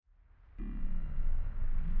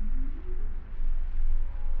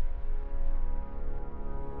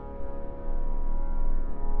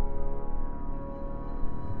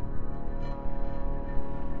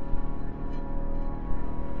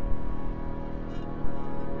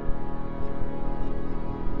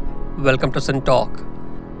Welcome to Sin Talk.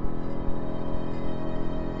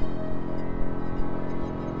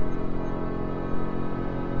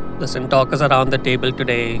 The Sin Talkers around the table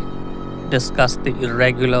today discuss the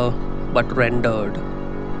irregular but rendered.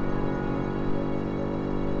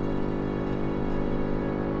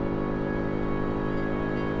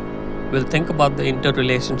 We'll think about the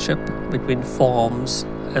interrelationship between forms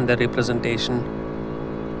and their representation.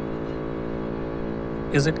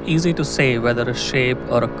 Is it easy to say whether a shape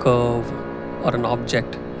or a curve or an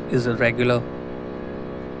object is irregular?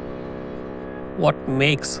 What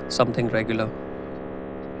makes something regular?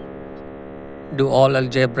 Do all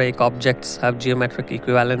algebraic objects have geometric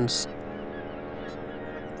equivalence?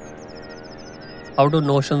 How do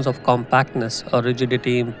notions of compactness or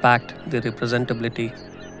rigidity impact the representability?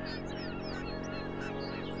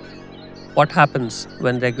 What happens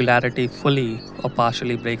when regularity fully or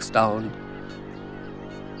partially breaks down?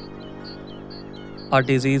 Are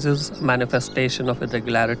diseases a manifestation of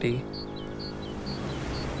irregularity?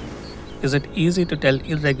 Is it easy to tell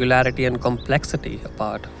irregularity and complexity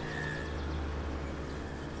apart?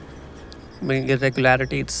 May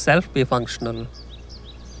irregularity itself be functional?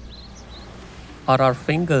 Are our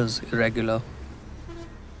fingers irregular?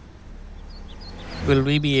 Will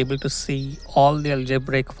we be able to see all the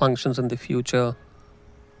algebraic functions in the future?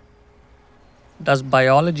 Does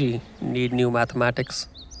biology need new mathematics?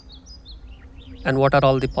 And what are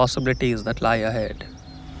all the possibilities that lie ahead?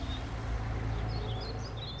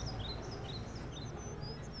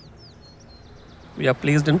 We are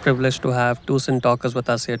pleased and privileged to have two Sin Talkers with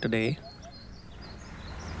us here today.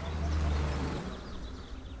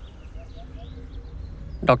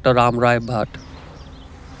 Dr. Ram Rai Bhatt.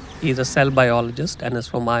 He is a cell biologist and is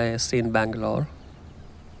from IISc in Bangalore.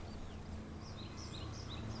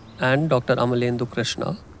 And Dr. Amalendu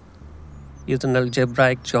Krishna. He is an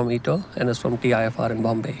algebraic geometer and is from TIFR in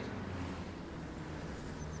Bombay.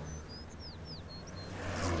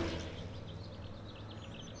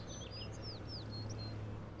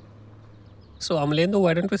 So, Amalendu,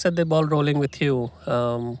 why don't we set the ball rolling with you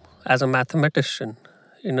as a mathematician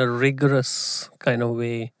in a rigorous kind of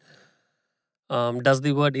way? Does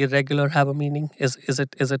the word irregular have a meaning? Is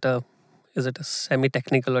it a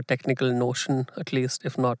semi-technical or technical notion, at least,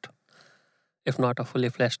 if not a fully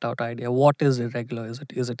fleshed out idea? What is irregular? Is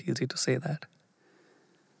it easy to say that?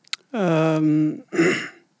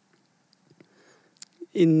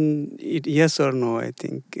 Yes or no, I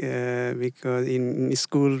think, because in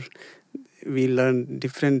school we learn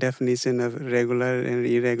different definition of regular and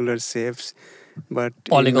irregular shapes, but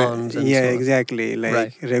Polygons and so on. exactly, like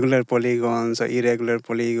Right. regular polygons or irregular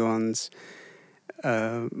polygons.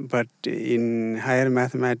 But in higher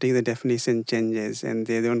mathematics, the definition changes, and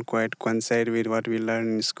they don't quite coincide with what we learn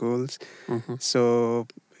in schools. Mm-hmm. So,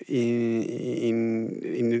 in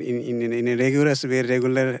a rigorous way,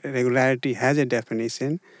 regularity has a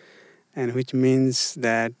definition, and which means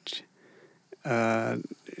that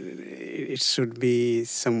it should be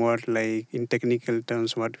somewhat like, in technical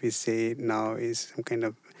terms, what we say now is some kind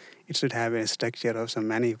of, it should have a structure of some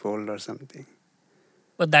manifold or something.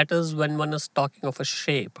 But that is when one is talking of a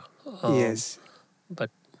shape. Yes. But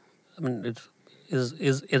I mean,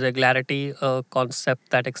 is irregularity a concept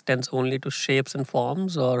that extends only to shapes and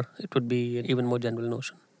forms, or it would be an even more general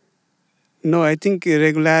notion? No, I think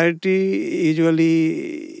regularity usually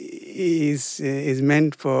is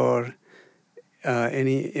meant for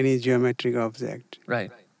any geometric object.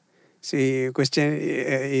 Right. See, question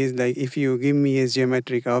is like, if you give me a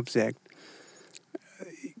geometric object,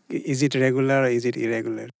 is it regular or is it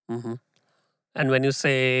irregular? Mm-hmm. And when you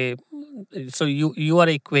say, so you are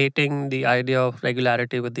equating the idea of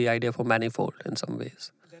regularity with the idea of a manifold in some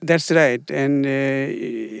ways. That's right, and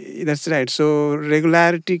that's right. So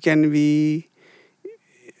regularity can be,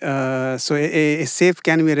 so a shape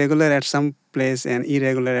can be regular at some place and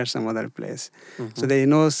irregular at some other place. Mm-hmm. So there is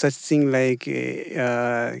no such thing like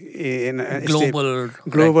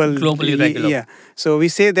globally regular. Yeah. So we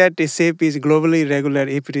say that a shape is globally regular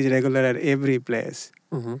if it is regular at every place.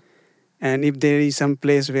 Mm-hmm. And if there is some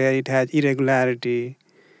place where it has irregularity,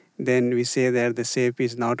 then we say that the shape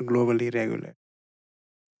is not globally regular.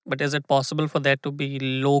 But is it possible for there to be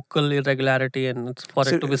local irregularity and for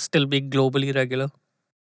So- it to still be globally regular?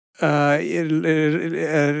 Global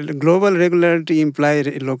regularity implies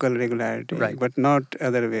local regularity, Right. but not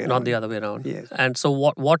other way Not around. the other way around. Yes. And so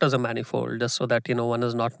what is a manifold? Just so that one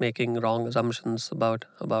is not making wrong assumptions about.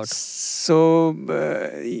 So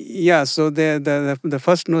so the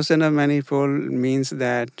first notion of manifold means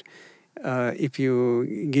that if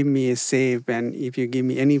you give me a shape and if you give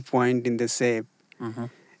me any point in the shape, Mm-hmm.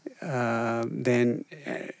 then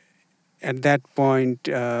at that point,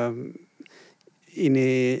 in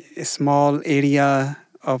a small area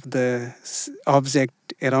of the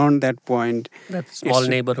object around that point, That small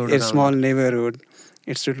neighborhood a around small it. neighborhood,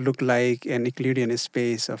 it should look like an Euclidean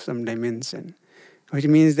space of some dimension, which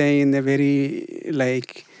means that in a very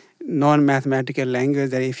like non-mathematical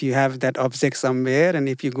language, that if you have that object somewhere and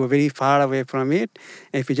if you go very far away from it,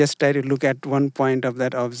 if you just try to look at one point of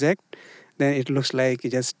that object, then it looks like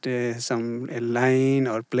just some a line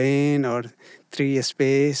or plane or three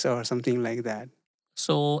space or something like that.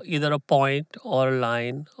 So either a point or a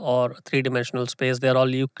line or a three-dimensional space, they're all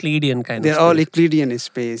Euclidean kind of They're all space. Euclidean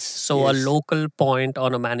space. So a Yes, local point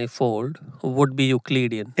on a manifold would be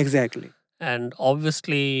Euclidean. exactly. And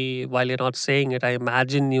obviously, while you're not saying it, I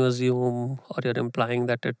imagine you assume or you're implying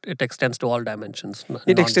that it extends to all dimensions,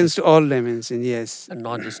 It extends to all dimensions. Yes. and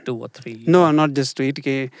not just two or three. No, Or, not just to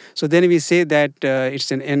it. So then we say that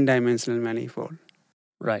it's an n-dimensional manifold.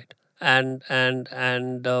 right. And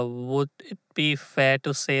would it be fair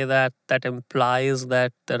to say that that implies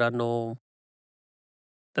that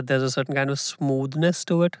there's a certain kind of smoothness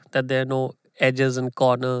to it, that there are no edges and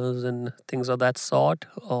corners and things of that sort,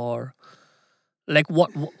 or like what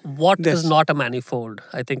is Yes. not a manifold?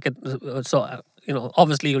 I think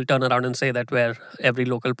obviously you'll turn around and say that where every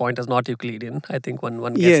local point is not Euclidean. I think one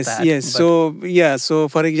gets Yes. that, Yes. but So yeah. So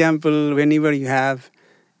for example, whenever you have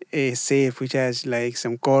a safe which has like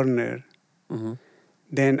some corner, mhm,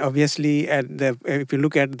 then obviously at the if you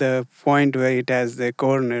look at the point where it has the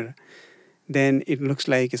corner, then it looks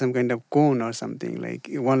like some kind of cone or something, like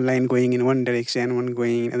one line going in one direction, one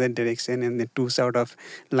going in other direction, and the two sort of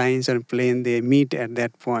lines or plane they meet at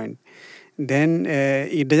that point. Then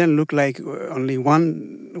it doesn't look like only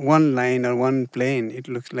one line or one plane. It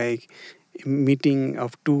looks like meeting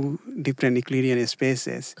of two different Euclidean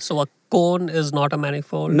spaces. so a cone is not a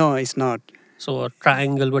manifold. No, it's not. So a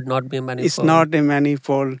triangle would not be a It's manifold. not a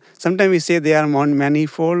manifold. Sometimes we say they are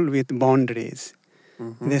manifold with boundaries.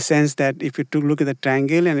 In Hmm. the sense that if you to look at the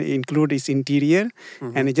triangle and include its interior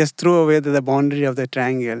Hmm. and you just throw away the boundary of the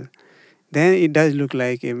triangle, then it does look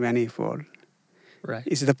like a manifold. Right.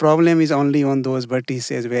 It's the problem is only on those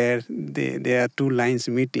vertices where there are two lines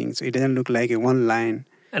meeting, so it doesn't look like a one line.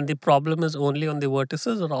 And the problem is only on the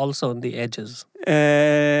vertices or also on the edges.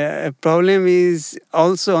 A problem is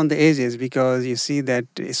also on the edges because you see that.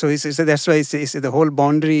 So that's why it's the whole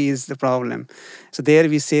boundary is the problem. So there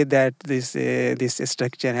we say that this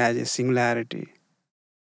structure has a singularity,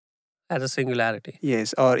 As a singularity.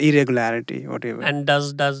 yes, or irregularity, whatever. And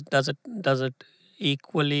does it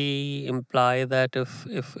equally imply that if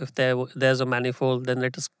there's a manifold, then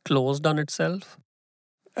it is closed on itself?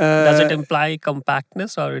 Does it Uh, imply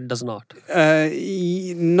compactness or it does not?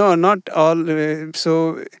 no, not all.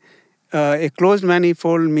 A closed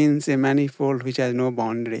manifold means a manifold which has no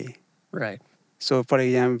boundary. Right. So, for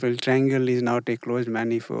example, triangle is not a closed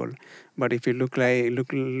manifold. But if you look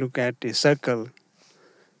at a circle,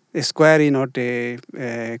 a square is not a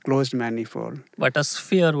closed manifold. But a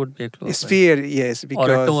sphere would be a A closed manifold. sphere, yes, Or a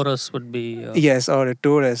because torus would be. yes, or a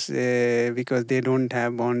torus, because they don't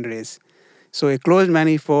have boundaries. So, a closed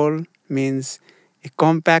manifold means a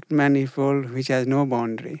compact manifold which has no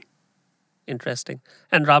boundary. Interesting.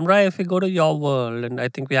 And Ramrai, if we go to your world, and I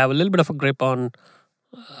think we have a little bit of a grip on,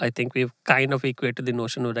 I think we've kind of equated the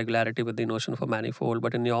notion of regularity with the notion of a manifold,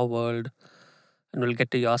 but in your world, and we'll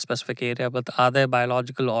get to your specific area, but are there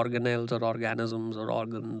biological organelles or organisms or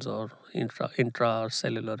organs or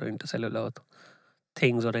intracellular or intercellular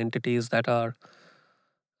things or entities that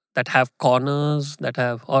have corners that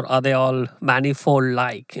have, or are they all manifold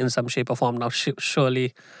like in some shape or form? Now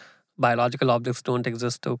surely biological objects don't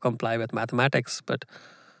exist to comply with mathematics, but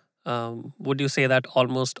would you say that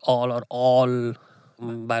almost all or all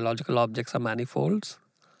biological objects are manifolds?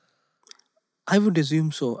 I would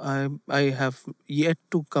assume so. I have yet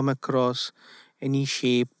to come across any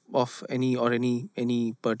shape of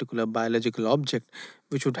any particular biological object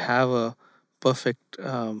which would have a perfect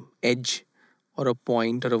edge or a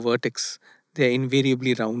point or a vertex. They are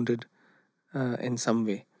invariably rounded in some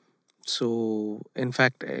way. So in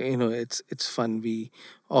fact, it's fun. We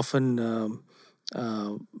often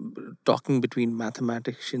uh, talking between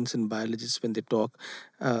mathematicians and biologists when they talk,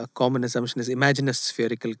 common assumption is imagine a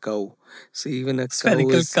spherical cow. So even a cow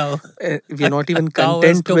Spherical is, cow. we are not A even cow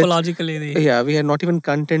is content with, topologically the yeah, we are not even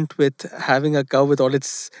content with having a cow with all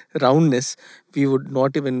its roundness. We would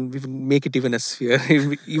make it even a sphere,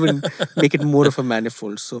 even make it more of a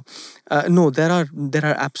manifold. So no, there are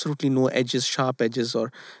absolutely no edges, sharp edges,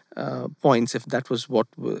 or points, if that was what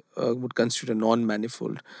would constitute a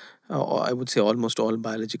non-manifold. Or I would say almost all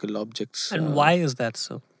biological objects. And why is that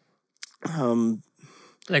so? Um,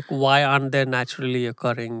 Like, why aren't there naturally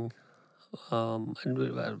occurring, when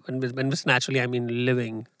we naturally, I mean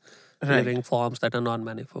Right. living forms that are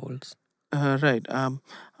non-manifolds? Right. Um,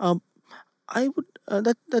 I would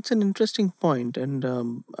that's an interesting point, and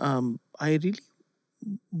I really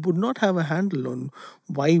would not have a handle on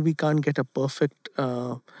why we can't get a perfect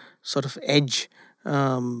sort of edge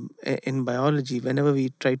in biology whenever we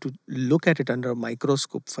try to look at it under a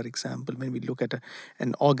microscope. For example, when we look at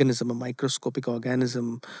an organism, a microscopic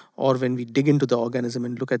organism, or when we dig into the organism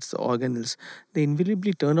and look at the organelles, they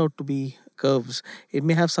invariably turn out to be curves. It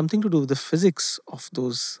may have something to do with the physics of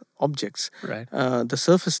those objects, Right. the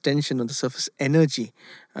surface tension or the surface energy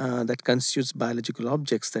that constitutes biological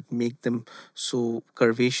objects that make them so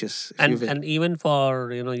curvaceous, if you will. And even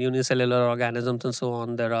for unicellular organisms and so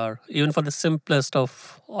on, there are, even for the simplest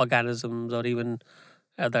of organisms, or even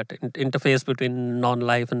that interface between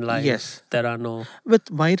non-life and life, Yes, there are no. with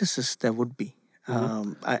viruses there would be.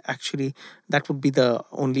 Mhm. Actually, that would be the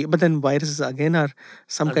only. But then viruses again are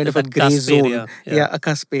some kind of a That gray cusp zone. area, Yeah, yeah. a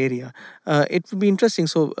cusp area. It would be interesting.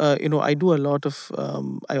 So I do a lot of.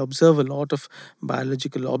 I observe a lot of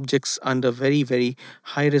biological objects under very very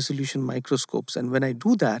high resolution microscopes, and when I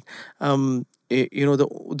do that,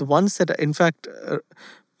 the ones that are, in fact.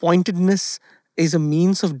 Pointedness is a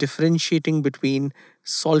means of differentiating between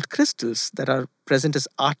salt crystals that are present as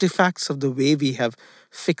artifacts of the way we have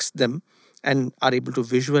fixed them and are able to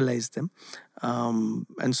visualize them.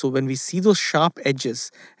 And so when we see those sharp edges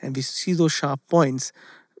and we see those sharp points,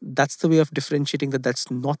 that's the way of differentiating that that's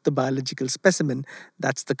not the biological specimen,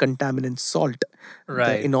 that's the contaminant salt, the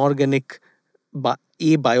Right. inorganic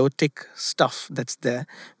abiotic stuff that's there,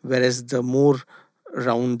 whereas the more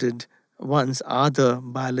rounded ones are the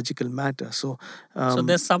biological matter. So, So um,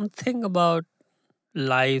 there's something about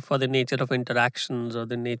life, or the nature of interactions, or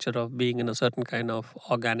the nature of being in a certain kind of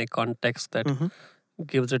organic context, that mhm.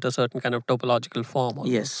 gives it a certain kind of topological form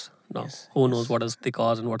Yes, almost. Now, yes, who knows yes, what is the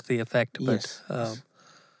cause and what's the effect, but yes, yes.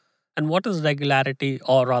 and what is regularity,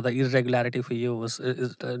 or rather irregularity, for you? Is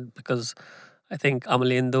because I think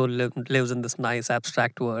Amalendo lives in this nice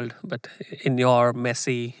abstract world, but in your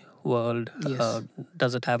messy world, Yes.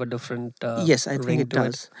 does it have a different Yes, I think ring it to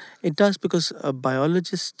it? does. It does because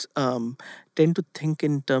biologists tend to think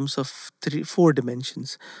in terms of four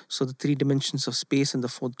dimensions. So the three dimensions of space and the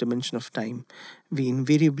fourth dimension of time. We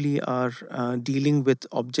invariably are dealing with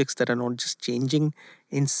objects that are not just changing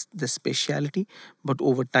in the spatiality, but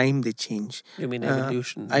over time they change. You mean Uh,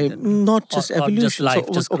 evolution in I general, not just or just evolution. So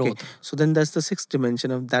life, just okay, growth? so then there's the sixth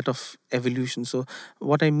dimension of that of evolution. So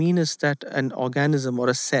what I mean is that an organism or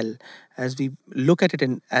a cell, as we look at it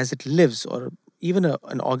and as it lives, or even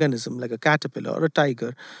an organism like a caterpillar or a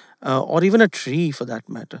tiger, or even a tree for that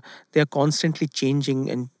matter, they are constantly changing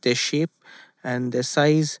in their shape and their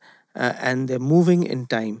size. And they're moving in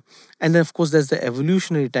time, and then of course there's the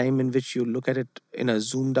evolutionary time in which you look at it in a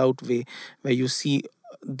zoomed out way, where you see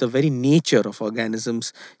the very nature of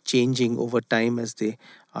organisms changing over time as they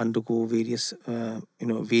undergo various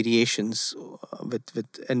variations with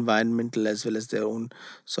environmental as well as their own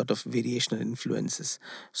sort of variational influences.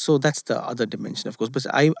 So that's the other dimension, of course, but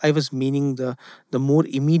I was meaning the more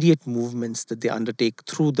immediate movements that they undertake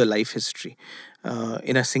through the life history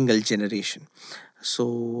in a single generation.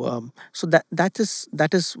 So that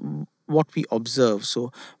is what we observe.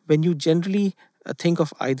 So when you generally think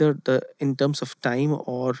of either the in terms of time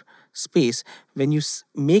or space, when you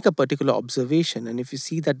make a particular observation, and if you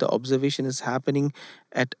see that the observation is happening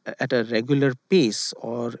at a regular pace,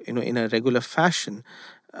 or in a regular fashion,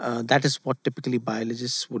 that is what typically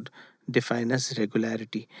biologists would define as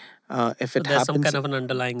regularity. If So it there's some happens, kind of an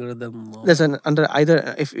underlying rhythm, there's or an under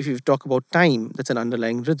either if you talk about time, that's an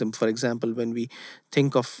underlying rhythm. For example, when we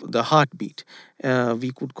think of the heartbeat,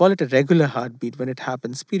 we could call it a regular heartbeat when it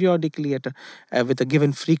happens periodically with a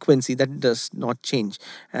given frequency that does not change,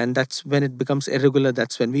 and that's when it becomes irregular.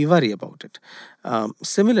 That's when we worry about it.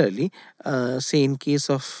 Similarly, say in case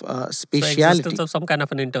of so existence spatiality, of some kind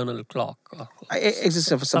of an internal clock, or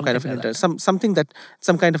exists of some kind something of an like that. something that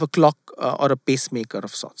some kind of a clock or a pacemaker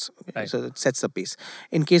of sorts. Okay? Right. So it sets the pace.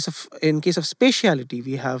 In case of spatiality,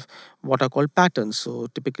 we have what are called patterns. So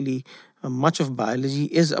typically, much of biology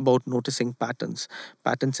is about noticing patterns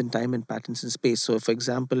in time and patterns in space. So, for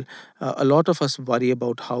example, a lot of us worry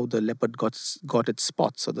about how the leopard got its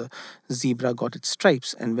spots, or the zebra got its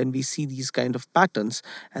stripes. And when we see these kind of patterns,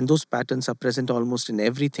 and those patterns are present almost in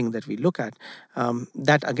everything that we look at,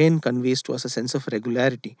 that again conveys to us a sense of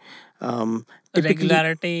regularity. Typically,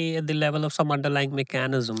 Regularity at the level of some underlying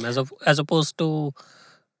mechanism, as opposed to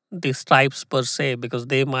the stripes per se, because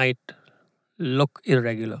they might look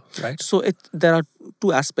irregular, right? So there are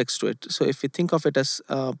two aspects to it. So if you think of it as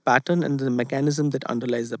a pattern and the mechanism that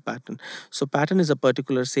underlies the pattern. So pattern is a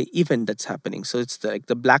particular, say, event that's happening. So it's like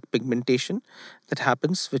the black pigmentation that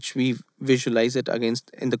happens, which we visualize it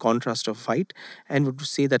against in the contrast of white, and would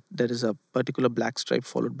say that there is a particular black stripe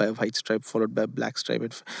followed by a white stripe followed by a black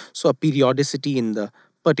stripe. So a periodicity in the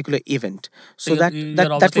particular event. So So that you're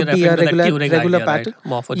that obviously would be referring a to the Turing regular idea, right? pattern.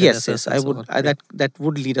 Yes, Morphogenesis I and so would on. Yeah. that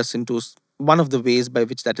would lead us into one of the ways by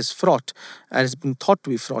which that is fraught and has been thought to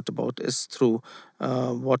be fraught about is through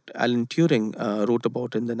what Alan Turing wrote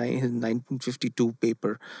about in his 1952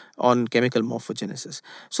 paper on chemical morphogenesis.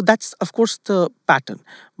 So that's of course the pattern,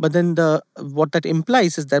 but then the what that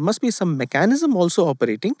implies is there must be some mechanism also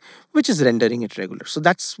operating which is rendering it regular. So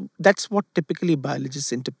that's what typically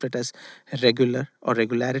biologists interpret as regular or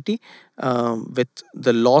regularity, with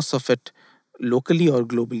the loss of it locally or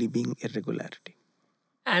globally being irregularity.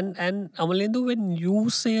 And Amalindu, when you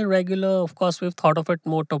say regular, of course we've thought of it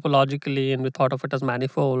more topologically and we thought of it as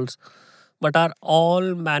manifolds. But are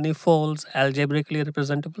all manifolds algebraically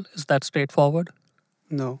representable? Is that straightforward?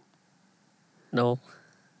 No, No.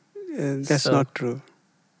 that's So not true.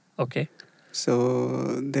 okay.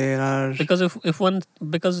 So there are Because if one,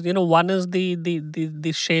 because one is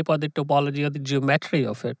the shape or the topology or the geometry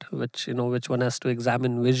of it, which which one has to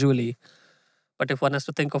examine visually. But if one has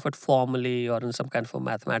to think of it formally or in some kind of a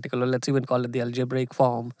mathematical, or let's even call it the algebraic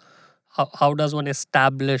form, how does one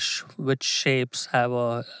establish which shapes have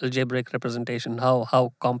a algebraic representation?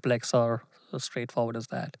 How complex or straightforward is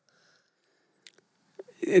that?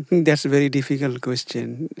 I think that's a very difficult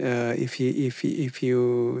question. If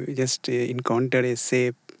you just encounter a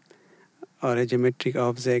shape or a geometric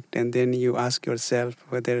object and then you ask yourself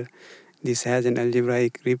whether this has an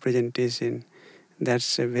algebraic representation,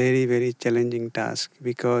 that's a very, very challenging task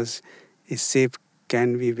because a shape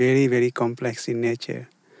can be very, very complex in nature.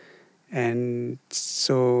 And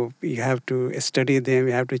so you have to study them,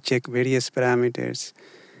 you have to check various parameters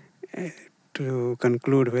uh, to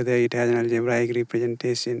conclude whether it has an algebraic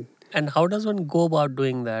representation. And how does one go about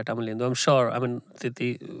doing that, Amalindu? I'm sure, I mean,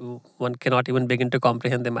 the one cannot even begin to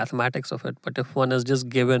comprehend the mathematics of it. But if one is just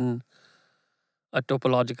given a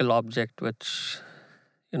topological object, which,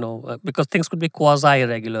 because things could be quasi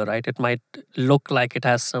irregular, right? It might look like it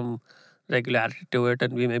has some regularity to it,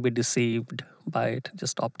 and we may be deceived by it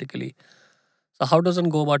just optically. So, how does one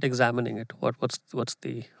go about examining it? What's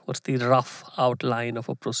the rough outline of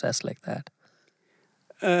a process like that?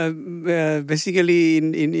 Basically,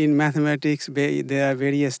 in mathematics, there are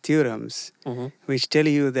various theorems Hmm. which tell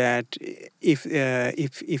you that if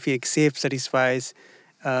a shape satisfies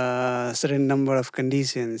certain number of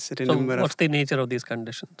conditions, certain So, number of what's the nature of these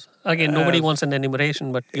conditions? Again, nobody wants an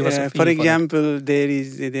enumeration, but give us a for feel for it. example,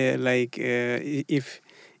 there like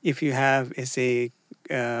if you have say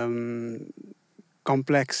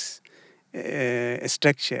complex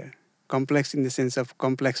structure, complex in the sense of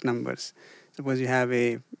complex numbers. Suppose you have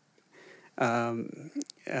a um,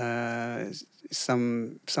 uh,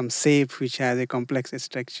 some shape which has a complex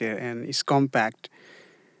structure and is compact.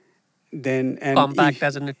 Then and Compact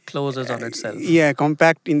as in it closes on itself. yeah,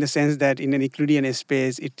 compact in the sense that in an Euclidean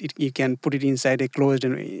space, you can put it inside a closed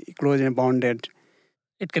and bounded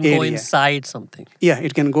It can go area. inside something. Yeah,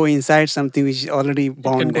 it can go inside something which is already It can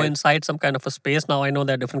go bounded. inside some kind of a space. Now I know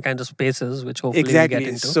there are different kinds of spaces, which hopefully we get Exactly.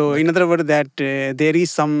 into. So, but- in other words, that there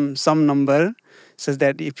is some number such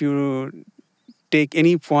that if you take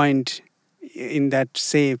any point in that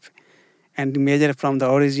shape and measure from the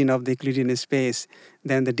origin of the Euclidean space,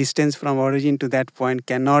 then the distance from origin to that point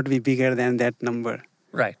cannot be bigger than that number.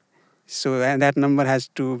 right. So, and that number has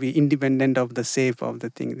to be independent of the shape of the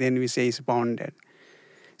thing. Then we say it's bounded.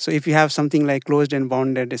 So, if you have something like closed and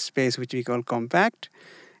bounded space, which we call compact,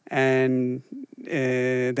 and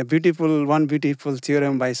the one beautiful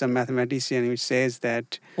theorem by some mathematician which says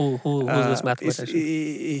that Who's this is mathematician?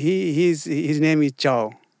 his name is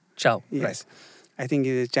Chow. Chow. Right. Yes, I think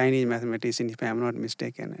he's a Chinese mathematician, if I'm not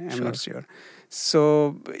mistaken. I'm not Sure. sure.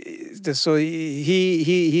 So,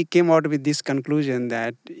 he came out with this conclusion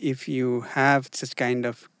that if you have such kind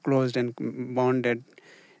of closed and bounded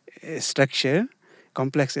structure,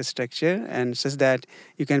 complex structure, and such that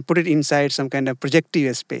you can put it inside some kind of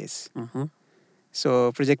projective space. Hmm.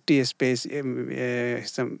 So projective space,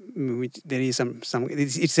 some which there is some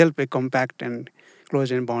it's itself a compact and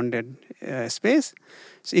closed and bounded space.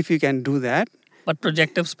 So if you can do that, But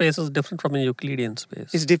projective space is different from a Euclidean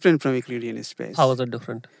space. it's different from Euclidean space. How is it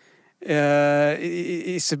different?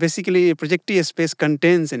 It's basically a projective space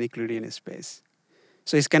contains an Euclidean space.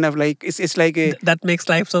 So it's kind of like it's like a That makes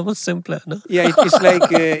life so much simpler, no? yeah.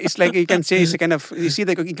 It's like you can say it's a kind of you see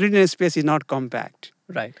the Euclidean space is not compact.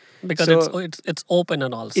 Right. Because So it's open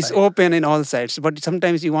on all it's sides. open in all sides, but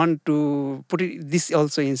sometimes you want to put this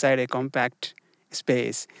also inside a compact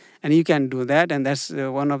space, and you can do that, and that's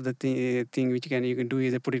one of the thing which you can do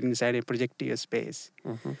is put it inside a projective space.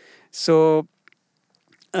 Mhm. So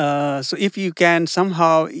so if you can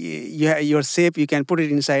somehow your shape you can put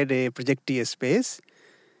it inside a projective space,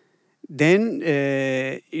 then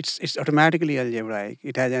it's automatically algebraic.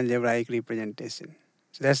 It has algebraic representation.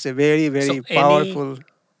 So that's a very So very any powerful.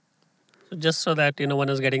 just so that one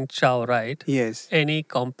is getting chow right, Yes. any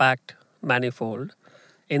compact manifold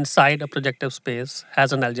inside a projective space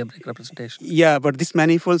has an algebraic representation. Yeah, but this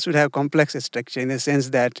manifold should have complex structure in the sense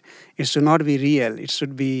that it should not be real. It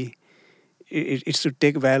should be it should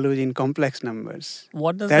take values in complex numbers.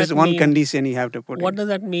 What does That's that one mean? condition you have to put What in. does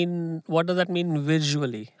that mean? What does that mean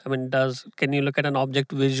visually? I mean, can you look at an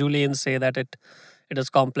object visually and say that it is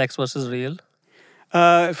complex versus real?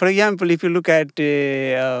 For example, if you look at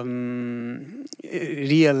a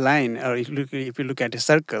real line, or if you look at a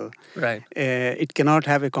circle, Right. it cannot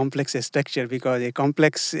have a complex structure because a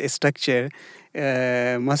complex structure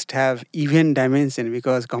must have even dimension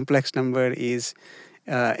because complex number is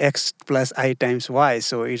x plus I times y,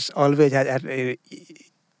 so it's always at a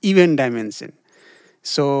even dimension.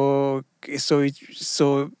 So so it,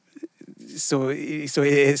 so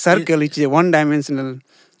a circle which is a one-dimensional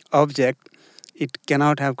object, it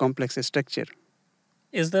cannot have complex structure.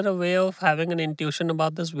 Is there a way of having an intuition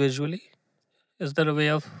about this visually? Is there a way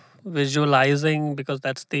of visualizing? Because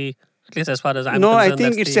that's at least as far as I'm No, I concerned,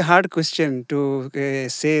 think that's it's the a hard question to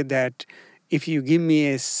say that if you give me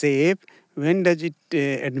a shape, when does it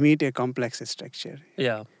admit a complex structure?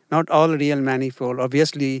 yeah. Not all real manifold.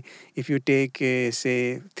 Obviously, if you take,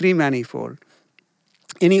 say, three manifold,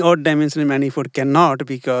 any odd dimensional manifold cannot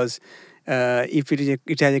because if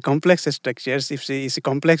it has a complex structures, if it's a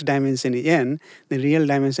complex dimension is n, the real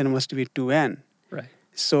dimension must be 2n. Right.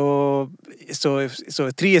 So so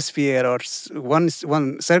three sphere or one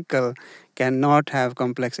circle cannot have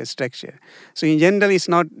complex structure. So in general, it's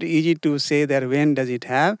not easy to say that when does it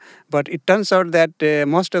have, but it turns out that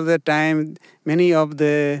most of the time, many of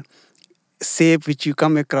the shape which you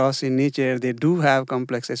come across in nature, they do have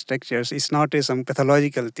complex structures. It's not some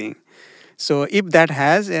pathological thing. So if that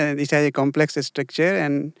has, it has a complex structure,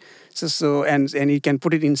 and and you can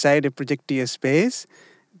put it inside a projective space,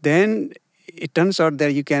 then it turns out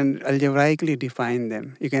that you can algebraically define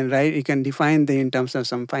them. You can define them in terms of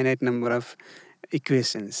some finite number of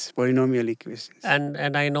equations, polynomial equations.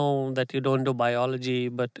 And I know that you don't do biology,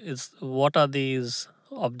 but what are these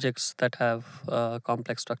objects that have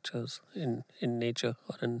complex structures in nature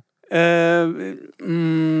or in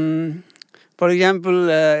Mm, for example,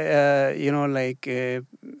 like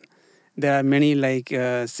there are many like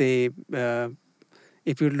say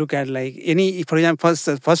if you look at like any, for example,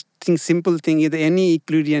 first thing, simple thing is any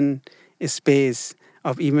Euclidean space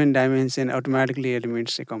of even dimension automatically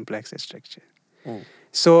admits a complex structure. Mm.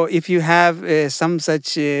 So if you have some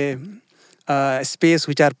such space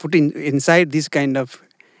which are put inside this kind of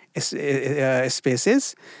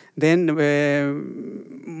spaces, then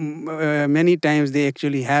many times they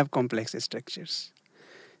actually have complex structures.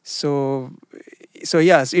 So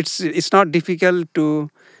yes, it's not difficult to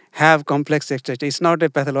have complex structure. It's not a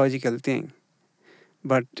pathological thing.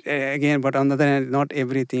 But again, but on the other hand, not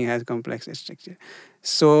everything has complex structure.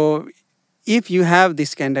 So if you have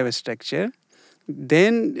this kind of a structure,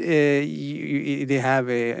 then they have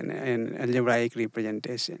an algebraic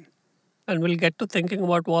representation. and we'll get to thinking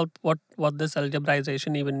about what this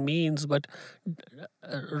algebraization even means, but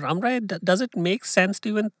Ramray, does it make sense to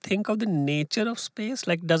even think of the nature of space?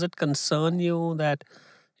 Like, does it concern you that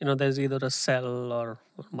there's either a cell or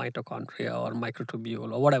mitochondria or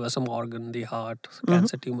microtubule or whatever, some organ, the heart,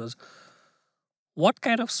 cancer tumors? What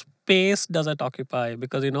kind of space does it occupy?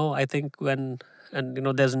 Because I think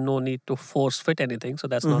there's no need to force fit anything, so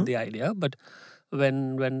that's not the idea. But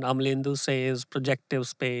when Amlendu says projective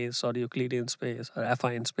space or Euclidean space or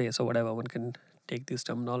affine space or whatever, one can take these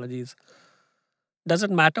terminologies. Does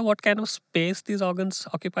it matter what kind of space these organs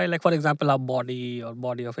occupy? Like, for example, our body or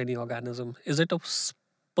body of any organism, is it a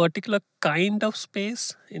particular kind of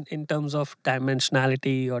space in terms of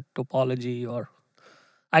dimensionality or topology? Or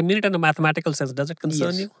I mean it in a mathematical sense. Does it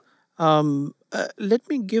concern Yes. you? Let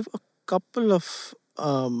me give a couple of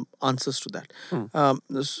answers to that. Hmm.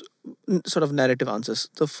 Sort of narrative answers.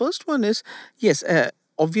 The first one is yes,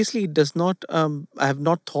 obviously it does not. I have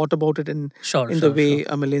not thought about it Sure, in the sure, sure. way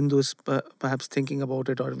Amalendu is perhaps thinking about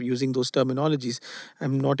it or using those terminologies.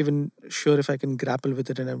 I'm not even sure if I can grapple with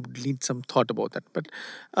it, and I would need some thought about that. But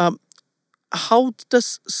um, how does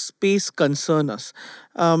space concern us?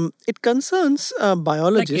 It concerns Like in a way,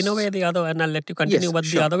 biologists. the other, and I'll let you continue. Yes, But the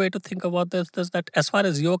sure. other way to think about this is that, as far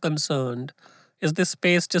as you're concerned, is this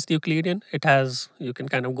space just Euclidean? It has, you can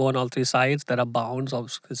kind of go on all three sides. There are bounds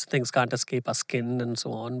of things can't escape our skin and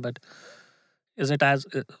so on. But is it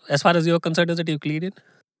as far as you're concerned, is it Euclidean?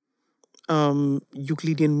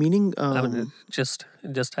 Euclidean meaning. I mean,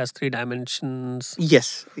 it just has three dimensions,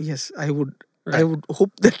 Yes, yes. I right? would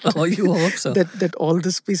hope that Oh, you hope so. that all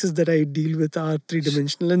the spaces that I deal with are three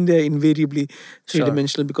dimensional, and they're invariably three Sure.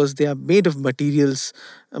 dimensional because they are made of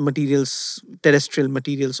terrestrial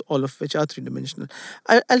materials, all of which are three dimensional.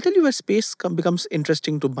 I'll tell you where space becomes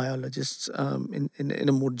interesting to biologists in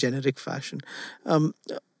a more generic fashion. Um,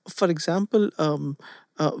 for example,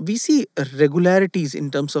 we see regularities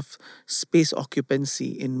in terms of space occupancy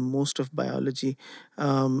in most of biology,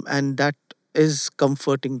 and that is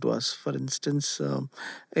comforting to us. For instance,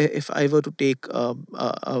 if I were to take a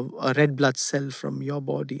red blood cell from your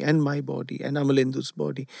body and my body and Amalendu's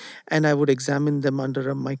body, and I would examine them under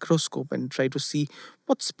a microscope and try to see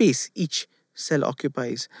what space each cell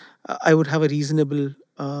occupies, I would have a reasonable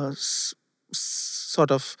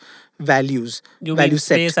sort of values You value mean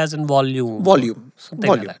set. space as in volume or volume something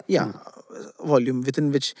like volume that? yeah, volume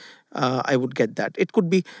within which I would get that. It could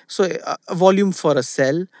be so a volume for a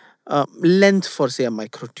cell, length for say a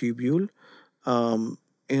microtubule. um,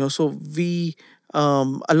 so we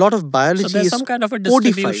a lot of So biology there's is some kind of a codified.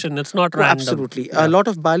 distribution. It's not Oh, random. absolutely. A Yeah. lot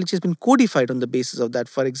of biology has been codified on the basis of that.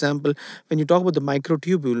 For example, when you talk about the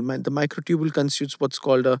microtubule, the microtubule constitutes what's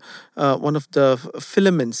called one of the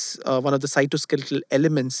filaments, one of the cytoskeletal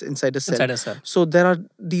elements inside a cell. Inside a cell. So there are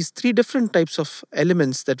these three different types of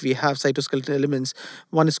elements that we have, cytoskeletal elements.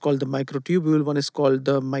 One is called the microtubule, one is called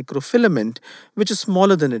the microfilament, which is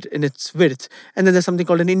smaller than it in its width. And then there's something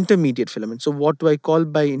called an intermediate filament. So what do I call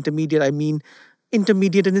by intermediate? I mean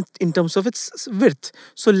intermediate in terms of its width.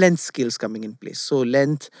 So length scales coming in place. So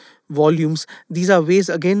length, volumes, these are ways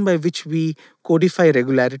again by which we codify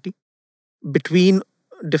regularity between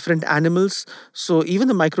different animals. So even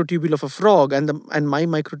the microtubule of a frog and my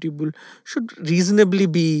microtubule should reasonably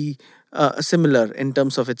be similar in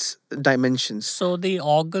terms of its dimensions. So the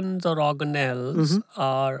organs or organelles Hmm.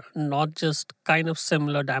 are not just kind of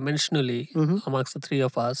similar dimensionally Hmm. amongst the three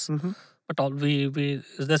of us, Hmm. but all we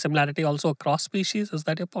is there similarity also across species? Is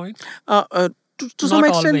that your point? Uh, uh, to some Not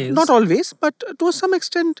extent, not always. always, but to some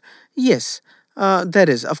extent, yes. There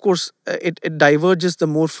is, of course, it diverges the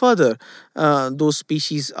more further those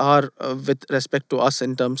species are with respect to us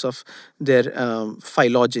in terms of their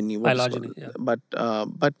phylogeny. What is called, Phylogeny, yeah.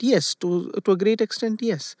 but yes, to a great extent,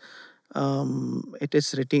 yes, it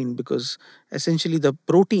is retained because essentially the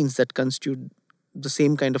proteins that constitute the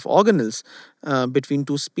same kind of organelles between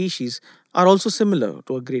two species are also similar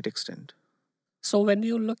to a great extent. So when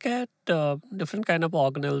you look at different kind of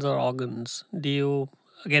organelles or organs, do you,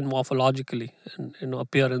 again, morphologically and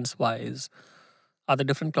appearance wise, are there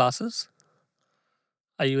different classes?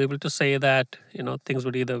 Are you able to say that things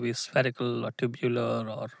would either be spherical or tubular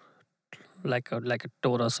or like a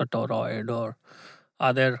torus or toroid, or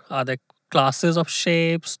are there classes of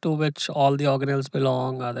shapes to which all the organelles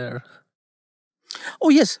belong? Are there? Oh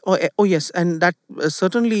yes, oh yes, and that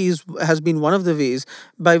certainly has been one of the ways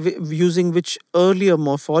using which earlier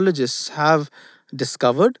morphologists have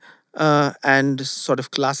discovered and sort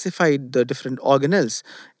of classified the different organelles,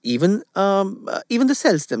 even the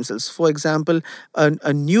cells themselves. For example, a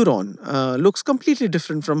neuron looks completely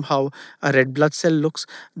different from how a red blood cell looks.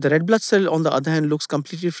 The red blood cell, on the other hand, looks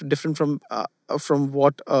completely different from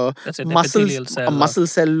what That's an epithelial a cell. Or, muscle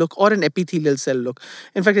cell look or an epithelial cell look.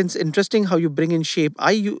 In fact, it's interesting how you bring in shape.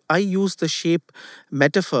 I use the shape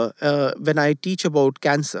metaphor when I teach about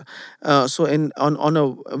cancer. So in on a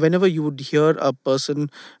whenever you would hear a person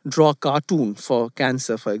draw a cartoon for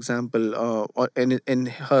cancer, for example, or in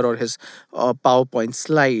her or his PowerPoint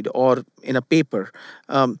slide or in a paper,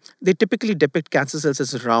 they typically depict cancer cells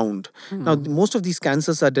as round. Now, hmm. most of these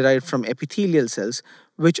cancers are derived from epithelial cells,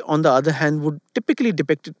 which, on the other hand, would typically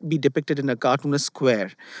be depicted in a cartoon as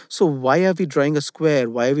square. So, why are we drawing a square?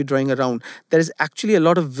 Why are we drawing a round? There is actually a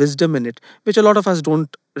lot of wisdom in it, which a lot of us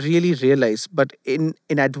don't really realize. But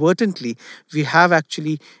inadvertently, we have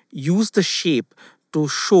actually used the shape to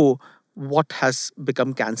show what has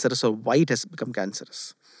become cancerous or why it has become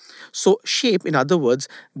cancerous. So shape, in other words,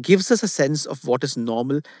 gives us a sense of what is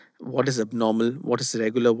normal, what is abnormal, what is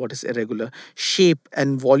regular, what is irregular. Shape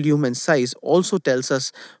and volume and size also tells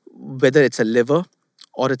us whether it's a liver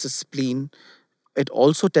or it's a spleen. It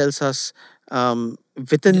also tells us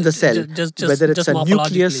within the cell whether it's Just a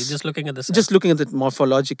morphologically, nucleus. just looking at the cell. Just looking at it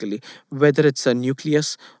morphologically, whether it's a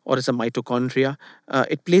nucleus or it's a mitochondria,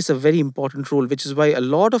 it plays a very important role, which is why a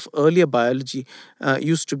lot of earlier biology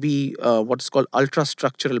used to be what is called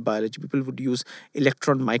ultrastructural biology. People would use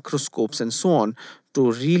electron microscopes and so on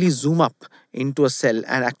to really zoom up into a cell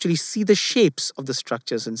and actually see the shapes of the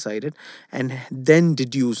structures inside it, and then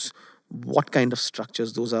deduce what kind of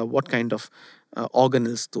structures those are, what kind of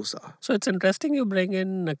organelles those are. So it's interesting you bring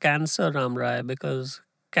in cancer, Ramrai, because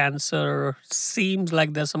cancer seems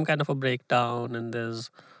like there's some kind of a breakdown and there's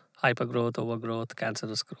hypergrowth, overgrowth,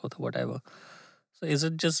 cancerous growth, or whatever. So is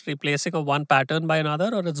it just replacing of one pattern by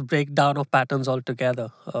another, or it's breakdown of patterns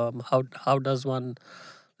altogether? How does one,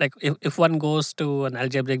 like if one goes to an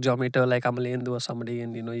algebraic geometer like Amalendu or somebody,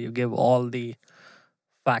 and you give all the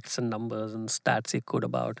facts and numbers and stats you could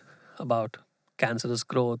about cancerous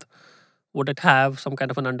growth, would it have some kind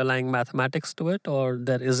of an underlying mathematics to it, or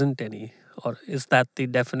there isn't any, or is that the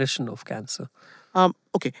definition of cancer?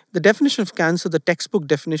 Okay, the definition of cancer, the textbook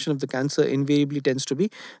definition of the cancer, invariably tends to be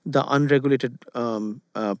the unregulated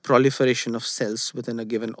proliferation of cells within a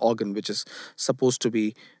given organ, which is supposed to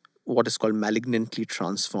be what is called malignantly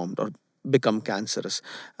transformed or become cancerous.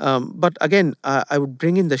 But again, I would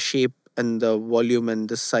bring in the shape and the volume and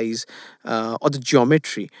the size or the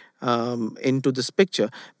geometry into this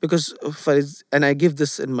picture, because and I give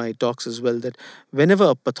this in my talks as well, that whenever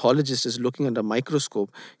a pathologist is looking under a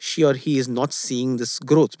microscope, she or he is not seeing this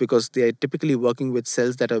growth, because they are typically working with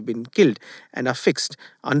cells that have been killed and are fixed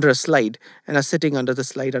under a slide and are sitting under the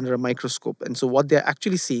slide under a microscope. And so what they're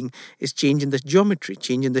actually seeing is change in the geometry,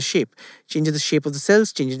 change in the shape, change in the shape of the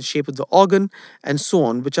cells, change in the shape of the organ, and so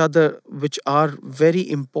on, which are very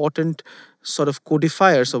important sort of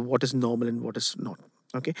codifiers of what is normal and what is not.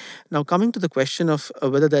 Okay. Now, coming to the question of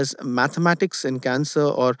whether there's mathematics in cancer,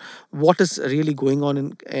 or what is really going on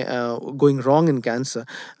in going wrong in cancer,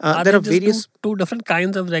 Are there they are just various. two different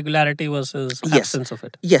kinds of regularity versus Yes. absence of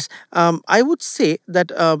it? Yes, I would say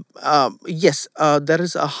that yes, there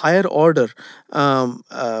is a higher order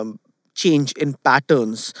change in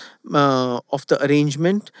patterns of the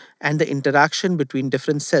arrangement and the interaction between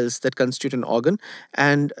different cells that constitute an organ,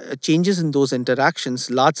 and changes in those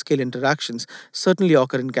interactions, large scale interactions, certainly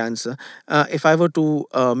occur in cancer. If I were to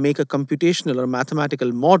make a computational or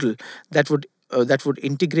mathematical model that would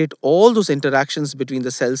integrate all those interactions between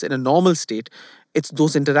the cells in a normal state, it's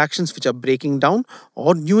those interactions which are breaking down,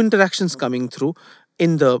 or new interactions coming through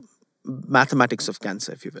in the mathematics of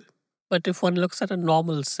cancer, if you will. But if one looks at a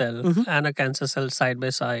normal cell Mhm. and a cancer cell side by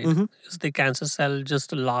side, Mhm. is the cancer cell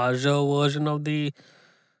just a larger version of the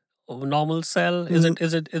normal cell? Mm.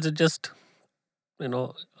 Is it just, I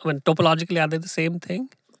mean, topologically, are they the same thing?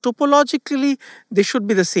 Topologically, they should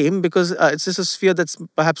be the same, because it's just a sphere that's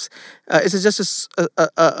perhaps it's just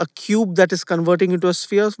a cube that is converting into a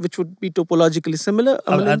sphere, which would be topologically similar.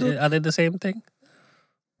 Amalindu? Are they the same thing?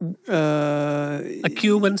 Uh, A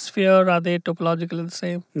cube and sphere, are they topologically the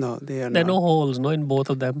same? no, they are There are not. no holes, no, in both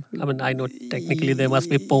of them. I mean, I know technically there must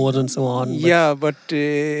be pores and so on. But Yeah, but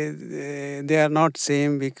they are not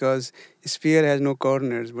same, because sphere has no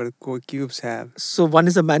corners, but cubes have. So one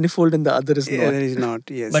is a manifold and the other is Yeah, not. there is not.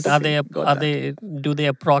 Yes. But Okay, got that. do they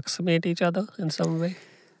approximate each other in some way?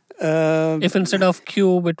 Um, If instead of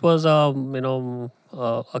cube it was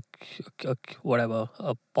whatever,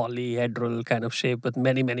 a polyhedral kind of shape with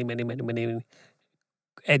many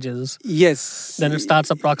edges, yes. then it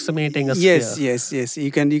starts approximating a Yes, sphere. yes.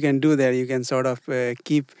 You can do that. You can sort of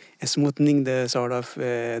keep smoothing the sort of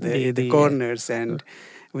the corners, and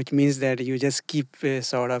which means that you just keep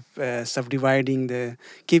sort of subdividing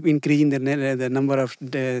keep increasing the number of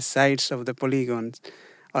the sides of the polygons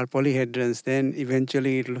or polyhedrons. Then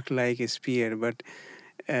eventually it looks like a sphere, but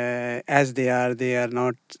as they are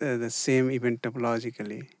not the same even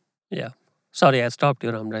topologically. Yeah. Sorry, I stopped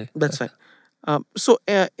you, Ramrai. That's fine. So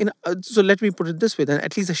let me put it this way: then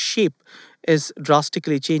at least the shape is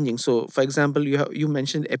drastically changing. So, for example, you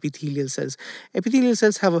mentioned epithelial cells. Epithelial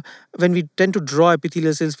cells when we tend to draw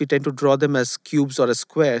epithelial cells, we tend to draw them as cubes or as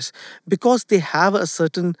squares, because they have a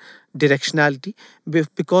certain directionality,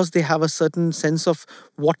 because they have a certain sense of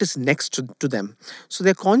what is next to them. So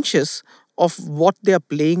they're conscious of what they are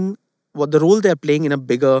playing, what the role they are playing in a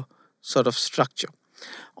bigger sort of structure.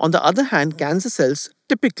 On the other hand, cancer cells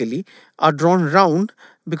typically are drawn round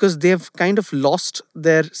because they've kind of lost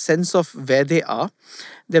their sense of where they are.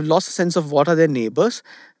 They've lost a sense of what are their neighbors,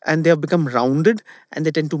 and they have become rounded, and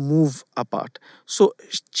they tend to move apart. So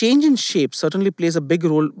change in shape certainly plays a big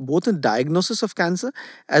role both in diagnosis of cancer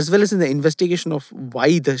as well as in the investigation of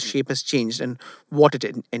why the shape has changed and what it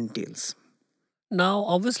entails. Now,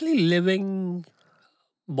 obviously, living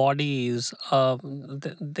bodies,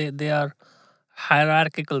 they are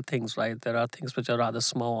hierarchical things, right? There are things which are rather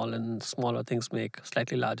small, and smaller things make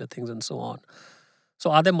slightly larger things, and so on.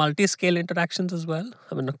 So, are there multi-scale interactions as well?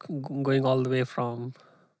 I mean, going all the way from,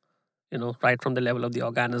 right from the level of the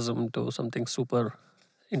organism to something super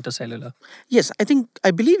intercellular. Yes,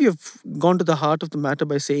 I believe you've gone to the heart of the matter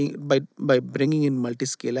by saying by bringing in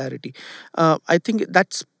multiscalarity. I think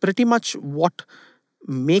that's pretty much what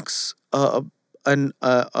makes an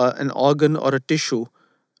organ or a tissue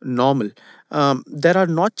normal. There are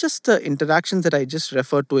not just the interactions that I just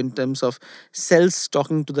referred to in terms of cells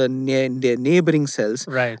talking to their neighboring cells,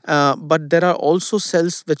 Right. but there are also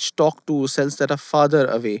cells which talk to cells that are farther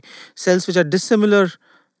away, cells which are dissimilar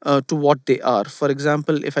to what they are. For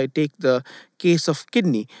example, if I take the case of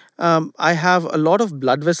kidney, I have a lot of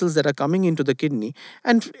blood vessels that are coming into the kidney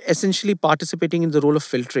and essentially participating in the role of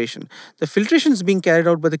filtration. The filtration is being carried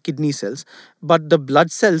out by the kidney cells, but the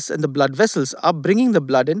blood cells and the blood vessels are bringing the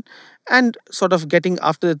blood in and sort of getting,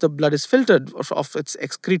 after the blood is filtered of its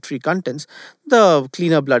excretory contents, the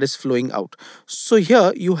cleaner blood is flowing out. So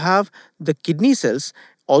here you have the kidney cells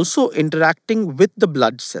also interacting with the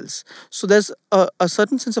blood cells. So there's a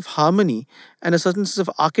certain sense of harmony and a certain sense of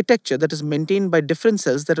architecture that is maintained by different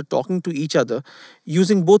cells that are talking to each other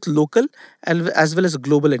using both local and as well as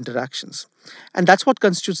global interactions. And that's what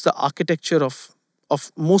constitutes the architecture of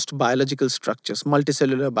most biological structures,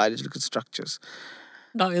 multicellular biological structures.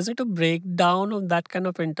 Now, is it a breakdown of that kind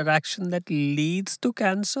of interaction that leads to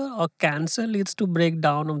cancer, or cancer leads to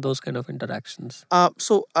breakdown of those kind of interactions?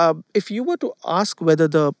 If you were to ask whether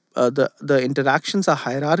the interactions are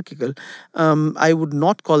hierarchical, I would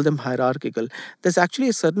not call them hierarchical. There's actually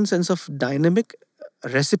a certain sense of dynamic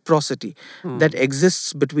reciprocity that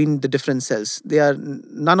exists between the different cells.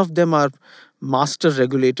 None of them are master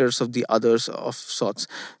regulators of the others of sorts.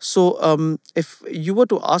 So if you were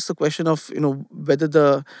to ask the question of whether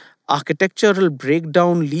the architectural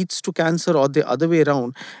breakdown leads to cancer or the other way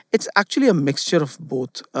around, it's actually a mixture of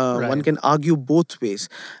both. One Right. can argue both ways.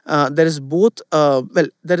 There is both.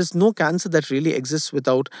 There is no cancer that really exists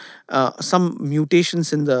without some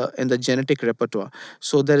mutations in the genetic repertoire.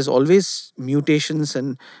 So there is always mutations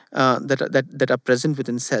and that are present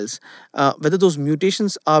within cells. Whether those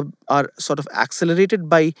mutations are sort of accelerated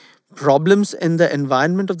by problems in the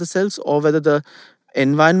environment of the cells, or whether the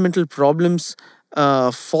environmental problems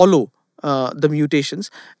follow the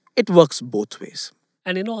mutations, it works both ways.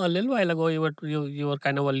 And a little while ago, you were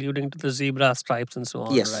kind of alluding to the zebra stripes and so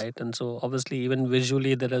on, Yes. right? And so obviously, even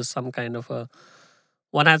visually, there is some kind of a,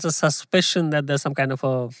 one has a suspicion that there's some kind of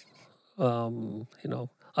a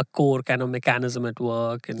core kind of mechanism at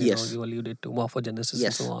work, and Yes. you alluded to morphogenesis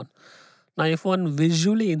and so Yes. on. Now, if one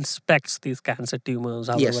visually inspects these cancer tumors,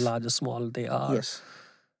 however Yes. large or small they are, Yes.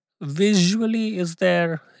 visually, is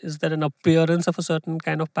there an appearance of a certain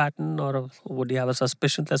kind of pattern, or would you have a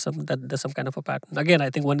suspicion that there's some kind of a pattern? Again, I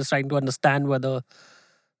think one is trying to understand whether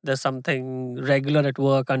there's something regular at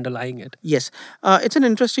work underlying it. Yes, it's an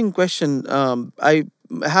interesting question. I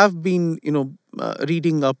have been,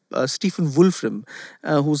 reading up Stephen Wolfram,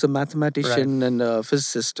 who's a Right. mathematician and a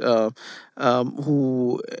physicist,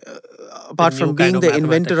 who, The apart new from kind being of the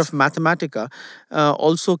inventor of mathematics. Mathematica,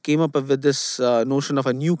 also came up with this notion of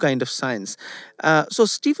a new kind of science. So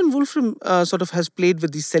Stephen Wolfram sort of has played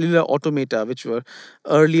with the cellular automata, which were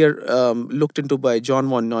earlier looked into by John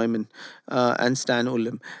von Neumann and Stan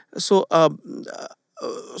Ullem. So.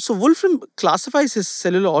 So Wolfram classifies his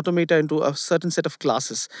cellular automata into a certain set of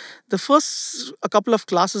classes. The first a couple of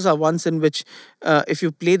classes are ones in which, if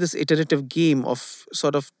you play this iterative game of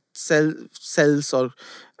sort of cells or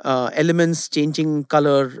elements changing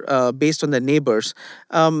color based on their neighbors,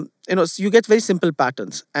 so you get very simple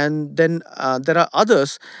patterns. And then there are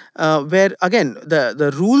others where again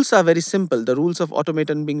the rules are very simple. The rules of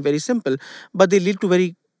automaton being very simple, but they lead to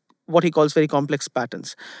very what he calls very complex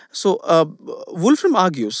patterns. So Wolfram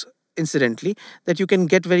argues, incidentally, that you can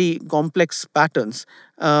get very complex patterns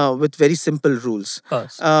with very simple rules.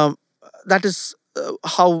 First. That is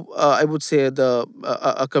how I would say a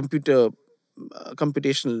computational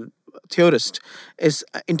theorist is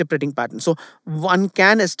interpreting patterns. So one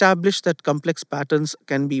can establish that complex patterns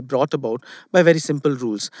can be brought about by very simple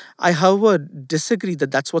rules. I, however, disagree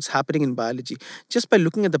that that's what's happening in biology. Just by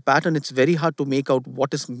looking at the pattern, it's very hard to make out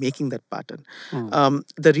what is making that pattern.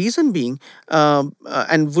 The reason being,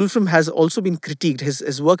 and Wolfram has also been critiqued,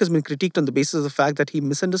 his work has been critiqued on the basis of the fact that he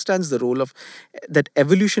misunderstands the role of that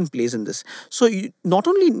evolution plays in this. So you not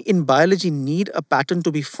only in biology need a pattern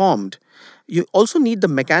to be formed, you also need the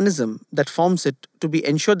mechanism that forms it to be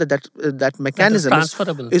ensured that that That is mechanism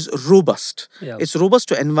transferable. is robust. Yeah. It's robust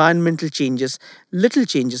to environmental changes, little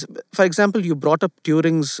changes. For example, you brought up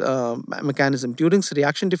Turing's mechanism, Turing's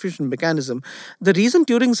reaction diffusion mechanism. The reason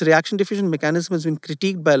Turing's reaction diffusion mechanism has been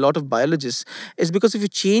critiqued by a lot of biologists is because if you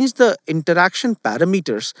change the interaction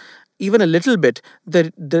parameters even a little bit,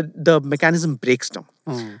 the mechanism breaks down.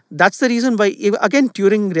 That's the reason why, again,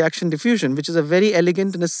 Turing reaction diffusion, which is a very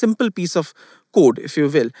elegant and a simple piece of code, if you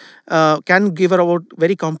will, can give about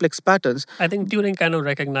very complex patterns. I think Turing kind of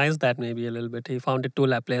recognized that maybe a little bit. He found it too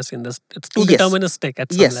Laplacian. It's too Yes. deterministic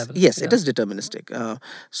at some Yes, level. yes, Yeah. it is deterministic.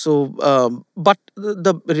 But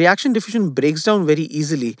the reaction diffusion breaks down very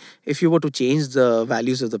easily if you were to change the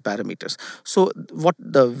values of the parameters. So, what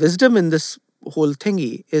the wisdom in this whole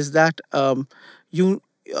thingy is that you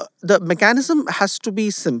the mechanism has to be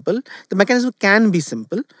simple. The mechanism can be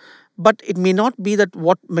simple, but it may not be that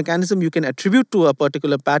what mechanism you can attribute to a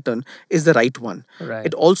particular pattern is the right one. Right.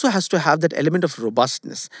 It also has to have that element of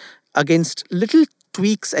robustness against little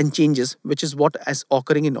tweaks and changes, which is what is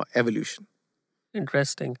occurring in evolution.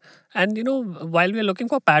 Interesting. And while we're looking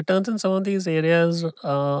for patterns in some of these areas,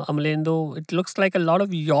 Amalendo, it looks like a lot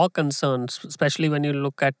of your concerns, especially when you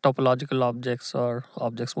look at topological objects or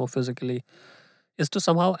objects more physically, is to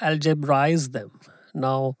somehow algebraize them.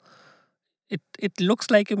 Now, it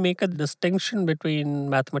looks like you make a distinction between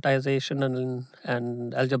mathematization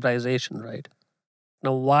and algebraization, right?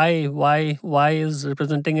 Now, why is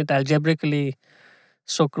representing it algebraically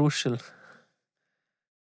so crucial?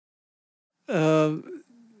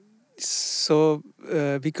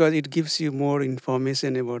 Because it gives you more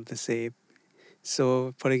information about the shape.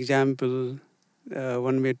 So, for example,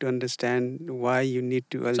 one way to understand why you need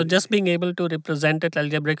to. So just being able to represent it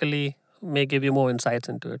algebraically may give you more insights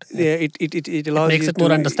into it. Yeah, it allows makes you it more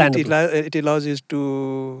to, understandable. It allows you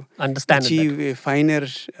to Understand it achieve better. a finer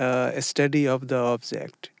study of the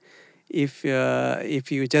object. If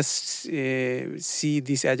you just see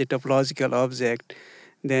this as a topological object,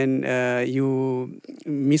 then you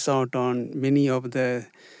miss out on many of the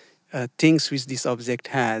things which this object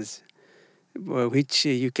has, which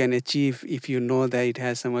you can achieve if you know that it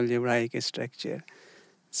has some algebraic structure.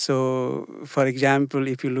 So, for example,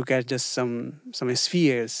 if you look at just some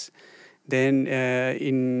spheres, then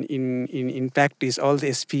in practice, all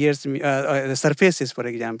the spheres, the surfaces, for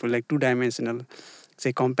example, like two-dimensional,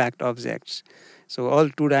 say, compact objects. So all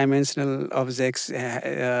two-dimensional objects,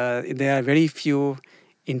 there are very few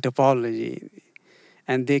in topology,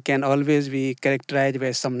 and they can always be characterized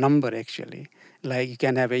by some number, actually. Like you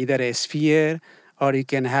can have either a sphere, or you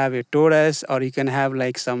can have a torus, or you can have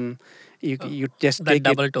like some, you just that take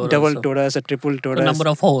double a torus, double so- torus, a triple torus. The number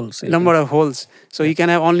of holes. Number of holes. So you can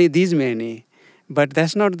have only these many. But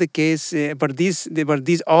that's not the case. But these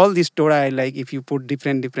all these tori, like if you put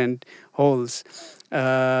different holes,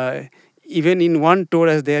 even in one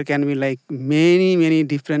torus there can be like many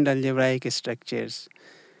different algebraic structures.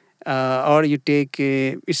 Or you take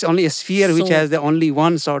it's only a sphere which So- has the only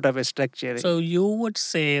one sort of a structure. So you would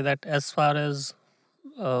say that as far as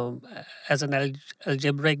an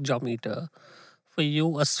algebraic geometer, for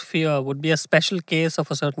you a sphere would be a special case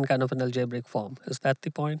of a certain kind of an algebraic form. Is that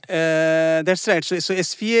the point? That's right. So a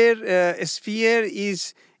sphere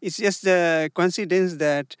is it's just the coincidence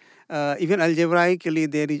that even algebraically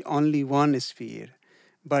there is only one sphere.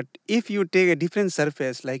 But if you take a different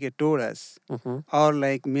surface like a torus or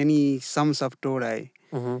like many sums of tori,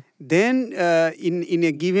 then in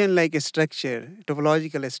a given like a structure,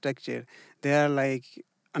 topological structure, there are like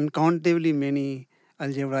uncountably many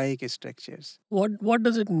algebraic structures. What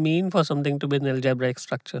does it mean for something to be an algebraic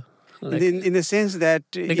structure? Like, In the sense that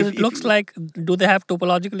because it looks like, do they have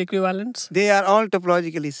topological equivalents? they are all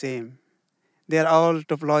topologically same. They are all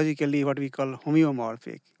topologically what we call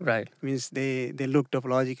homeomorphic. Right. Means they look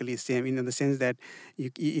topologically same in the sense that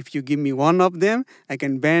if you give me one of them, I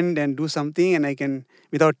can bend and do something, and I can,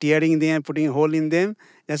 without tearing them, putting a hole in them,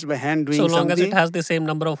 just by hand doing So something. long as it has the same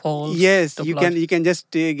number of holes. Yes, you topologi- can just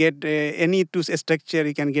get any two structure,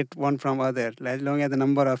 you can get one from other, as long as the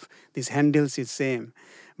number of these handles is same.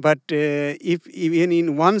 But if even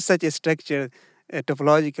in one such a structure,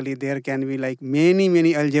 topologically there can be like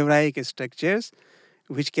many algebraic structures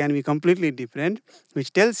which can be completely different,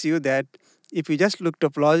 which tells you that if you just look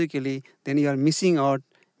topologically, then you are missing out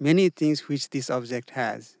many things which this object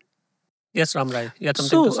has. Yes, Ramrai, you had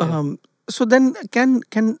something to So, say. so then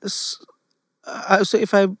so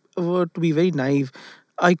if I were to be very naive,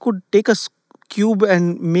 I could take a cube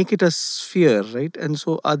and make it a sphere, right? And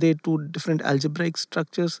so, are they two different algebraic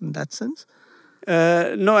structures in that sense?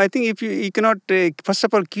 No, I think if you cannot, first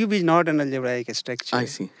of all, cube is not an algebraic structure. I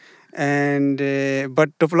see. And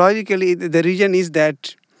but topologically, the reason is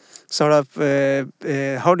that sort of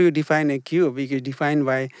how do you define a cube? We can define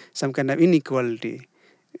by some kind of inequality.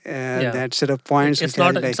 That sort of points. It's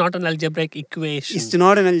not. It's not an algebraic equation. It's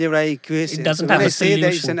not an algebraic equation. It doesn't so have when a I say that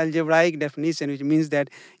it's solution. an algebraic definition, which means that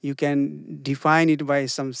you can define it by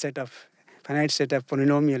some set of finite set of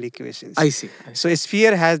polynomial equations. I see. So a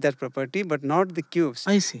sphere has that property, but not the cubes.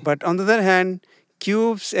 I see. But on the other hand,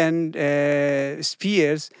 cubes and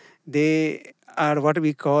spheres, they are what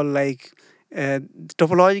we call like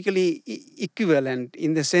topologically equivalent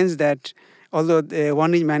in the sense that although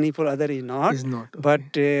one is manifold, other is not. Is not. But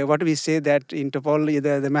what we say that in topology,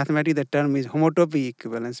 the mathematics, the term is homotopy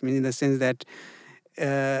equivalence, meaning in the sense that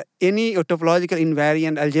any topological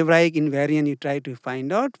invariant, algebraic invariant you try to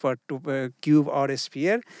find out for cube or a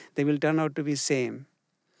sphere, they will turn out to be same.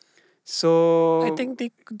 So I think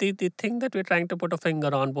the thing that we're trying to put a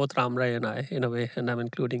finger on, both Ramrai and I, in a way, and I'm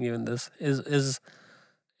including you in this, is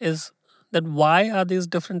that why are these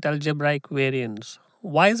different algebraic variants?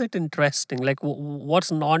 Why is it interesting? Like,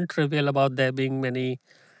 what's non-trivial about there being many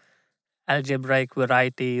algebraic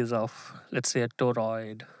varieties of, let's say, a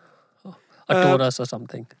toroid, a torus, or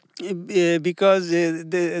something? because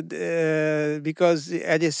because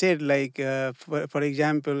as I said, like for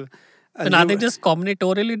example, And are they just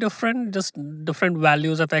combinatorially different, just different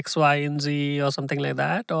values of x, y, and z, or something like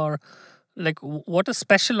that, or like what is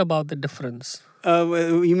special about the difference?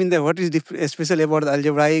 You mean that what is special about the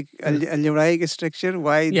algebraic structure?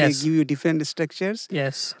 Why Yes. they give you different structures?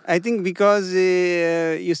 Yes. I think because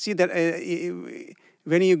you see that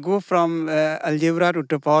when you go from algebra to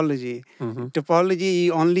topology, topology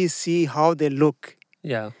you only see how they look.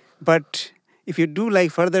 Yeah. But if you do like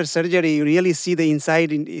further surgery, you really see the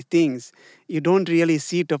inside in things. You don't really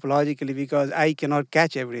see topologically because I cannot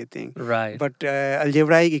catch everything. Right. But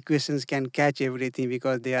algebraic equations can catch everything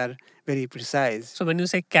because they are very precise. So when you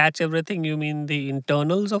say catch everything, you mean the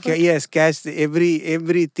internals of it? Yes, catch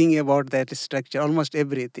everything about that structure, almost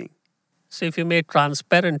everything. So if you made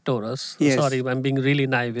transparent torus, Yes. sorry, I'm being really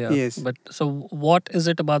naive here. Yes. But so what is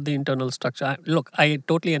it about the internal structure? Look, I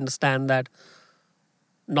totally understand that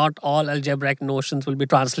not all algebraic notions will be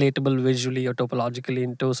translatable visually or topologically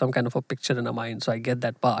into some kind of a picture in a mind. So I get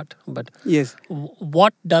that part. But Yes.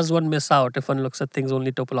 What does one miss out if one looks at things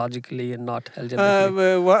only topologically and not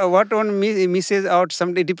algebraically? What one misses out,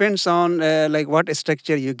 it depends on like what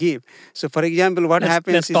structure you give. So, for example, what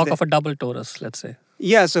happens Let's is talk that, of a double torus, let's say.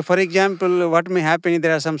 yeah. So, for example, what may happen is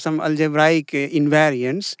there are some algebraic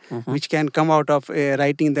invariants which can come out of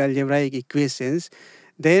writing the algebraic equations.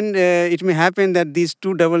 Then it may happen that these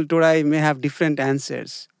two double tori may have different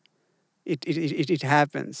answers. It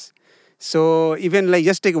happens. So even like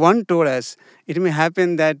just take one torus, it may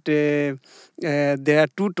happen that there are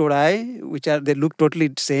two tori which they look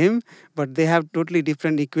totally same, but they have totally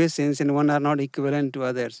different equations and one are not equivalent to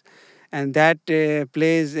others. And that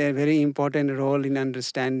plays a very important role in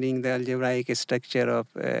understanding the algebraic structure of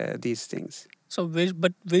these things. So,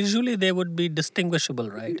 but visually they would be distinguishable,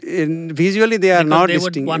 right? Visually they are Because not they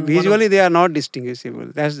would Visually they are not distinguishable.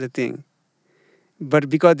 That's the thing. But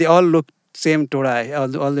because they all look same tori, all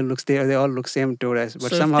they all look same toras.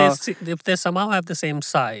 But so somehow, if they somehow have the same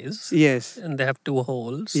size, yes, and they have two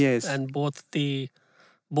holes, Yes. and both the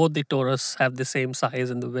torus have the same size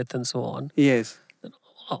and the width and so on. yes,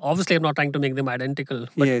 Obviously, I'm not trying to make them identical,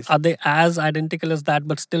 but Yes. are they as identical as that,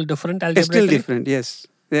 but still different they're algebraically? still different. Yes,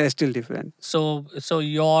 they are still different. So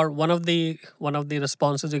your one of the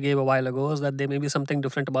responses you gave a while ago is that there may be something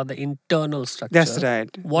different about the internal structure. That's right.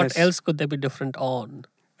 What That's- else could they be different on?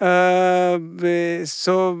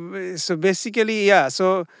 So basically, yeah.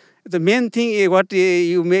 So the main thing, what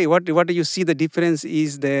you see the difference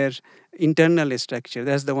is their internal structure.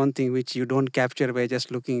 That's the one thing which you don't capture by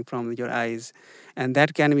just looking from your eyes, and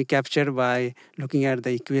that can be captured by looking at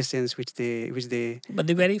the equations which they. But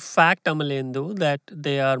the very fact, Amalendu, that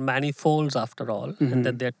they are manifolds after all, and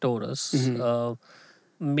that they're torus,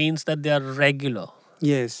 means that they are regular.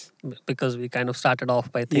 Yes. Because we kind of started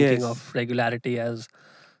off by thinking Yes. of regularity as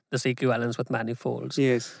this equivalence with manifolds.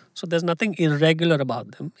 Yes. So there's nothing irregular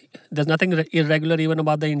about them. There's nothing irregular even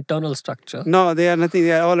about the internal structure. No, they are nothing.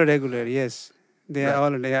 They are all regular. Yes. They are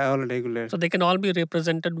all regular. So they can all be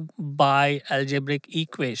represented by algebraic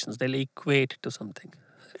equations. They'll equate to something.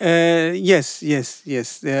 Yes.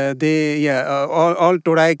 All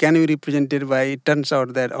tori can be represented by. It turns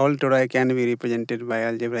out that all tori can be represented by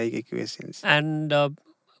algebraic equations. And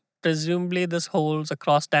presumably this holds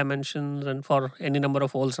across dimensions and for any number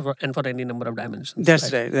of holes and for any number of dimensions.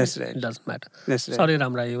 That's right. That's right. It doesn't matter. That's right. Sorry,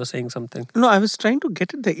 Ramrai, you were saying something. No, I was trying to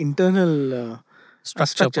get at the internal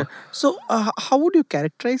structure. So, how would you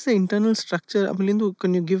characterize the internal structure? Amalindu,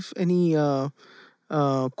 can you give any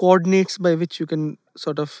coordinates by which you can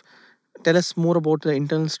sort of tell us more about the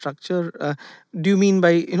internal structure? Do you mean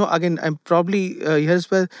by, again, I'm probably,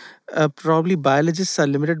 here's where probably biologists are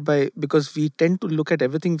limited by, because we tend to look at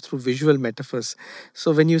everything through visual metaphors.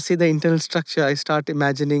 So when you say the internal structure, I start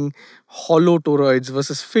imagining hollow toroids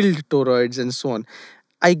versus filled toroids and so on.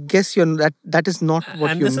 I guess that is not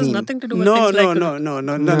what And you this mean. has nothing to do with No, things like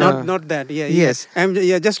not that. Yes. I'm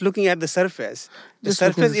just looking at the surface. The Just looking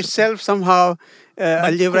at surface the itself somehow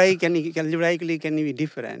algebraically can be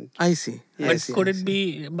different. I see. But I see. could I it see.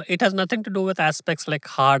 be? It has nothing to do with aspects like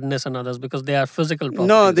hardness and others because they are physical properties.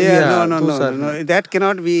 No, they are Yeah, no. those are- No. That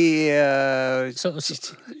cannot be So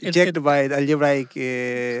checked by the algebraic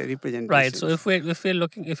representation. right. So if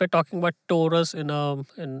we're talking about torus in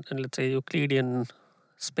let's say Euclidean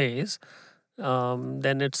space,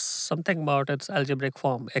 then it's something about its algebraic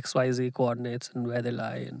form, XYZ coordinates and where they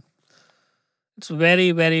lie, and it's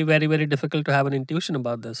very, very, very, very difficult to have an intuition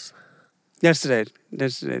about this. That's right.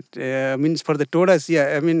 Means for the torus,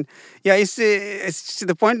 it's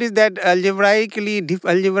the point is that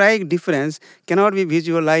algebraic difference cannot be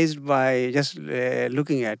visualized by just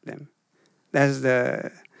looking at them.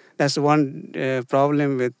 That's one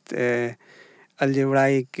problem with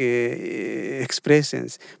algebraic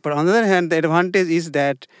expressions. But on the other hand, the advantage is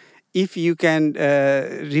that if you can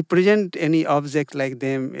represent any object like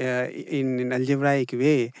them in an algebraic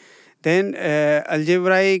way, then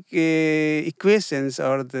algebraic equations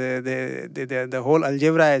or the whole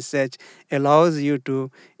algebra as such allows you to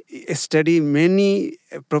study many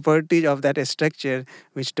properties of that structure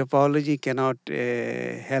which topology cannot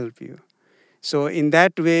help you. So in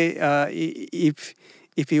that way,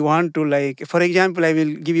 if you want to, like, for example, I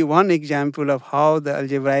will give you one example of how the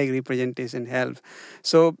algebraic representation helps.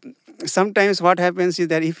 So sometimes what happens is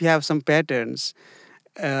that if you have some patterns,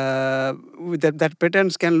 that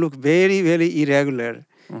patterns can look very, very irregular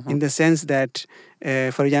in the sense that,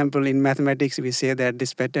 for example, in mathematics, we say that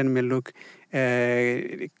this pattern may look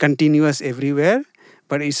continuous everywhere,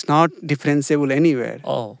 but it's not differentiable anywhere.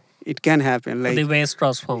 Oh, It can happen. Like the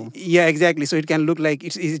Weierstrass form. yeah, exactly. So it can look like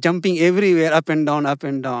it's jumping everywhere, up and down,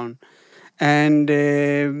 and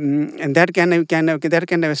that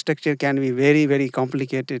kind of structure can be very, very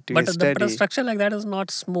complicated to study. But a structure like that is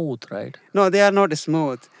not smooth, right? No, they are not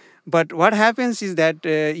smooth. But what happens is that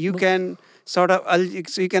you can sort of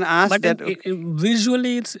so you can ask But that.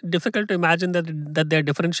 visually, it's difficult to imagine that they're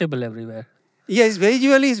differentiable everywhere Yes,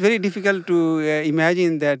 visually it's very difficult to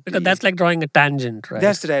imagine that. because that's like drawing a tangent, right?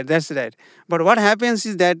 That's right. But what happens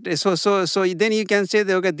is that so then you can say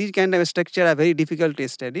that okay, these kind of structure are very difficult to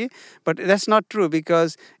study, but that's not true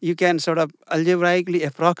because you can sort of algebraically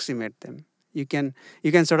approximate them. You can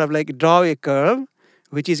sort of like draw a curve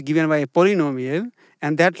which is given by a polynomial,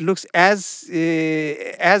 and that looks as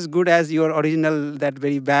good as your original that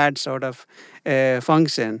very bad sort of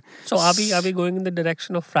function. So are we going in the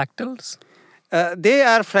direction of fractals? They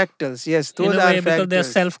are fractals, yes. Those in a are way, fractals. because they're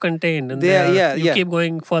self-contained and you keep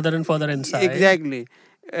going further and further inside. Exactly.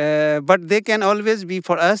 But they can always be,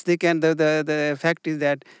 for us, they can, the fact is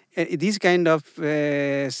that these kind of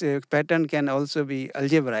pattern can also be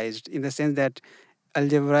algebraized in the sense that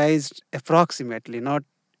algebraized approximately, not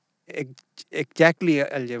exactly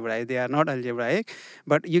algebraic. They are not algebraic,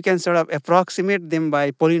 but you can sort of approximate them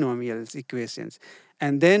by polynomials equations.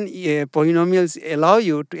 And then polynomials allow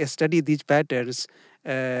you to study these patterns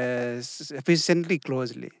sufficiently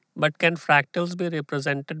closely. But can fractals be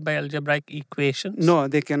represented by algebraic equations? No,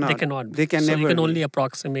 they cannot. They cannot. They can so never you can be. only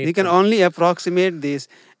approximate. They can them. only approximate this,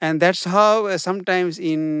 and that's how sometimes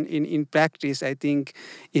in practice, I think,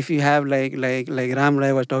 if you have like Ram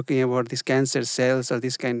Rai was talking about these cancer cells or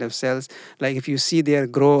this kind of cells, like if you see their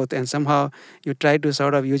growth and somehow you try to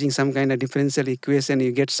sort of using some kind of differential equation,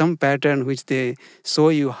 you get some pattern which they show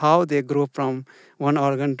you how they grow from one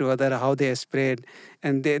organ to other, how they spread,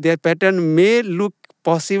 and their pattern may look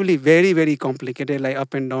possibly very, very complicated, like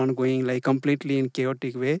up and down going like completely in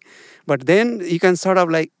chaotic way, but then you can sort of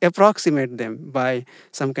like approximate them by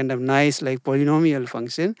some kind of nice like polynomial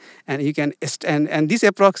function, and you can and these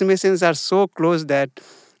approximations are so close that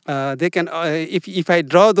they can if I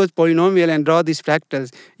draw those polynomial and draw these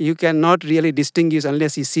fractals, you cannot really distinguish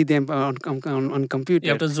unless you see them on computer.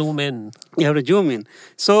 You have to zoom in. You have to zoom in.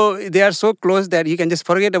 So they are so close that you can just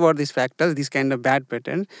forget about these fractals, these kind of bad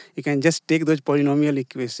patterns. You can just take those polynomial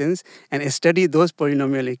equations and study those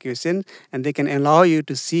polynomial equations, and they can allow you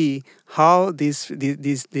to see how the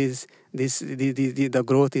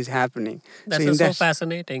growth is happening. That's So in so that,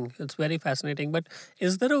 fascinating. It's very fascinating. But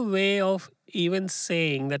is there a way of even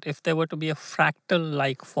saying that if there were to be a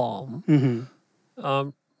fractal-like form,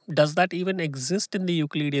 um, does that even exist in the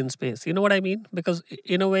Euclidean space? You know what I mean? Because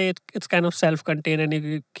in a way, it's kind of self-contained, and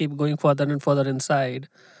you keep going further and further inside.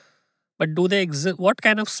 But do they exist? What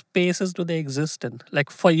kind of spaces do they exist in? Like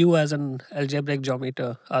for you as an algebraic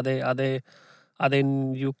geometer, are they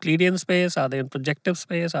in Euclidean space? Are they in projective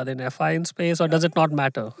space? Are they in affine space? Or does it not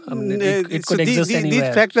matter? I mean, it so could exist these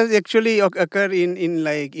anywhere. fractals actually occur in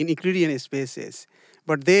Euclidean spaces,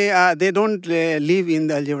 but they don't live in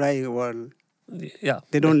the algebraic world. Yeah.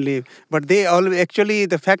 They don't live, but they all actually,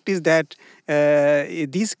 the fact is that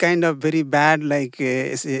these kind of very bad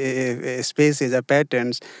spaces or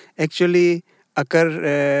patterns actually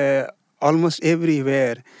occur almost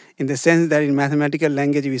everywhere, in the sense that in mathematical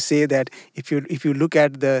language we say that if you look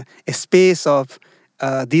at the space of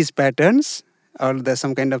these patterns, or the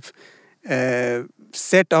some kind of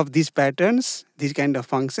set of these patterns, these kind of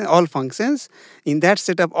functions, all functions, in that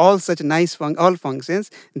set of all such nice all functions,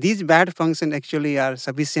 these bad functions actually are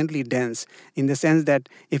sufficiently dense, in the sense that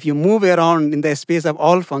if you move around in the space of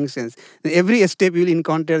all functions, then every step you will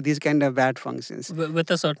encounter these kind of bad functions. With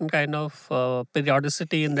a certain kind of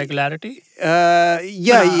periodicity and regularity. Yeah,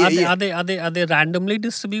 But yeah, are they randomly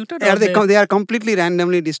distributed? Are Or they are completely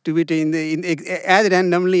randomly distributed as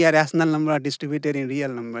randomly a rational number are distributed in real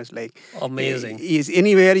numbers. Like Amazing. is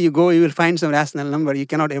anywhere you go, you will find some rational number. You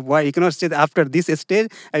cannot avoid. You cannot say that after this stage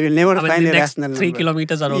I will never I mean, find the a next rational 3 number.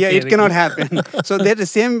 kilometers are Yeah, okay it with cannot you. happen. So that the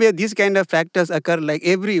same way these kind of factors occur like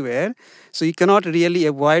everywhere. So you cannot really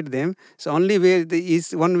avoid them. So only way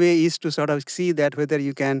one way is to sort of see that whether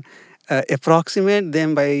you can approximate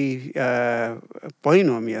them by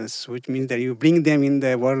polynomials, which means that you bring them in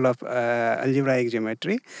the world of algebraic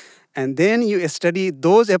geometry, and then you study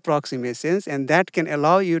those approximations, and that can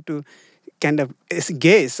allow you to kind of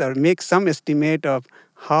guess or make some estimate of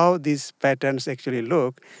how these patterns actually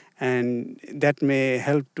look, and that may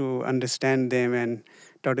help to understand them and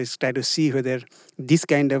try to see whether this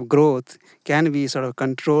kind of growth can be sort of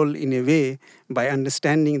controlled in a way by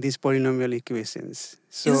understanding these polynomial equations.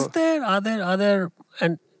 Is So there, are there,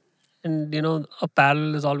 and a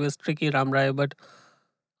parallel is always tricky, Ramrai, but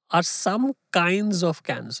are some kinds of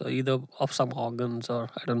cancer, either of some organs or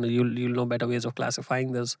I don't know, you'll know better ways of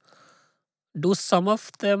classifying this. Do some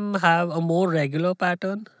of them have a more regular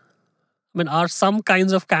pattern? I mean, are some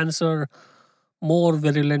kinds of cancer more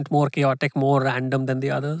virulent, more chaotic, more random than the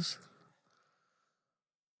others?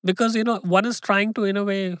 Because one is trying to, in a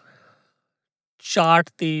way, chart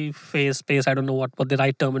the phase space. I don't know what the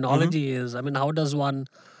right terminology is. I mean, how does one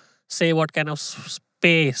say what kind of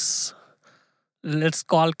space? Let's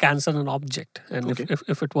call cancer an object, and Okay.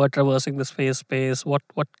 if it were traversing the space, what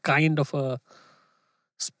kind of a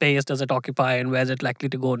space does it occupy, and where is it likely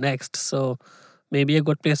to go next? So maybe a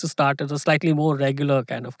good place to start is a slightly more regular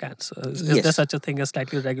kind of cancer. Is there Yes. such a thing as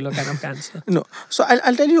slightly regular kind of cancer? No. So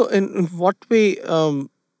I'll tell you in what way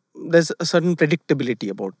there's a certain predictability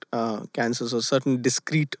about cancers, or certain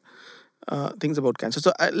discrete things about cancer.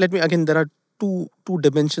 So let me again. There are two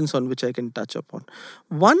dimensions on which I can touch upon.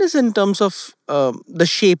 One is in terms of the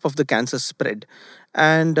shape of the cancer spread,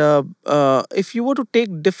 and if you were to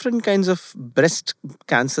take different kinds of breast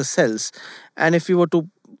cancer cells, and if you were to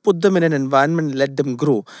put them in an environment, let them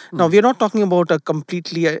grow. Now we are not talking about a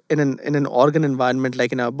completely in an organ environment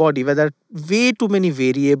like in our body, where there are way too many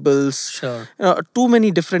variables, Sure. too many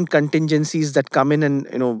different contingencies that come in and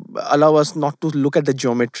allow us not to look at the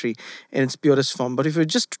geometry in its purest form. But if you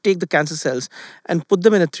just take the cancer cells and put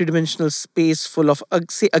them in a three-dimensional space full of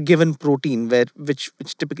say a given protein which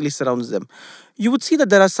typically surrounds them, you would see that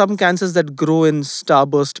there are some cancers that grow in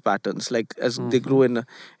starburst patterns, like as they grow in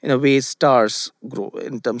a way stars grow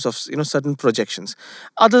in terms of certain projections.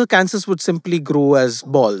 Other cancers would simply grow as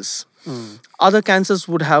balls. Other cancers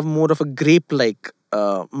would have more of a grape-like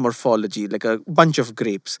morphology, like a bunch of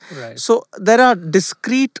grapes. Right. So there are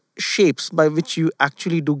discrete shapes by which you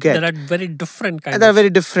actually do get. There are very different kinds. And there are very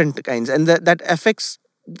different kinds, and that affects,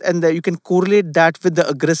 and that you can correlate that with the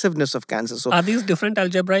aggressiveness of cancer. So Are these different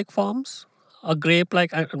algebraic forms? A grape,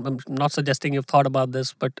 like I'm not suggesting you've thought about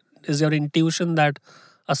this, but is your intuition that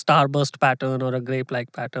a starburst pattern or a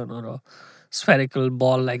grape-like pattern or a spherical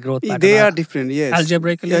ball-like growth pattern? They are different, yes.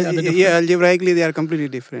 Algebraically, are they different? Yeah, algebraically they are completely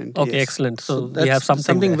different. Okay, yes. excellent. So So we have that's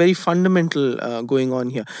something there. very fundamental going on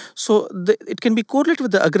here. So it can be correlated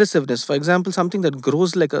with the aggressiveness. For example, something that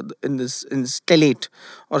grows like in stellate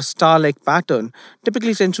or star-like pattern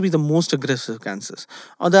typically tends to be the most aggressive cancers.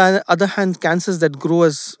 On the other hand, cancers that grow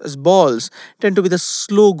as balls tend to be the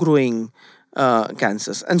slow-growing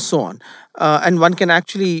cancers, and so on. And one can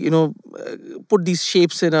actually, put these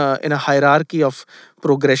shapes in a hierarchy of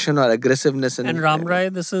progression or aggressiveness. And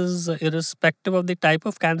Ramrai, this is irrespective of the type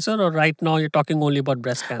of cancer, or right now you're talking only about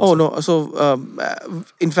breast cancer? Oh no! So,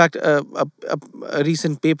 in fact, a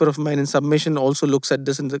recent paper of mine in submission also looks at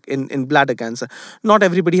this in bladder cancer. Not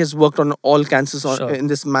everybody has worked on all cancers Sure. in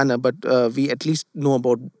this manner, but we at least know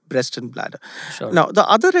about breast and bladder. Sure. Now, the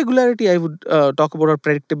other regularity I would talk about, or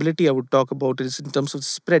predictability I would talk about, is in terms of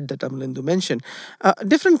spread that Amalindu mentioned.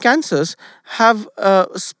 Different cancers have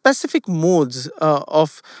specific modes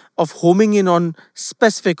of homing in on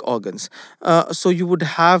specific organs. So you would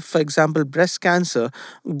have, for example, breast cancer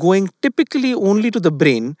going typically only to the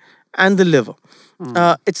brain and the liver.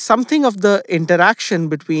 It's something of the interaction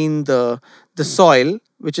between the soil,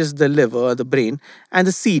 which is the liver, the brain, and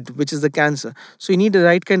the seed, which is the cancer. So you need the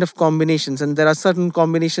right kind of combinations, and there are certain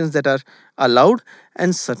combinations that are allowed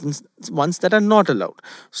and certain ones that are not allowed.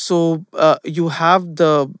 So you have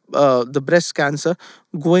the breast cancer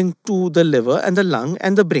going to the liver and the lung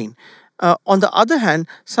and the brain. On the other hand,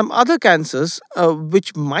 some other cancers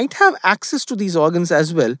which might have access to these organs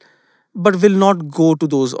as well, but will not go to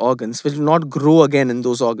those organs, will not grow again in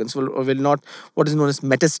those organs, will not, what is known as,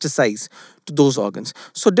 metastasize to those organs.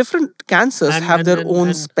 So different cancers have their own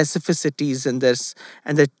specificities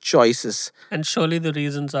and their choices. And surely the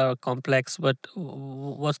reasons are complex, but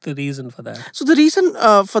what's the reason for that? So the reason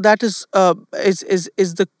for that is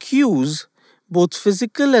the cues, both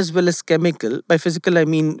physical as well as chemical. By physical, I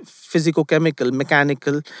mean physicochemical,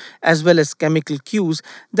 mechanical, as well as chemical cues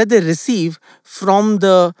that they receive from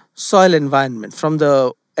the soil environment, from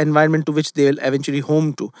the environment to which they will eventually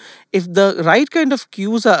home to. If the right kind of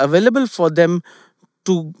cues are available for them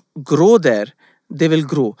to grow there, they will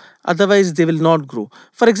grow. Otherwise, they will not grow.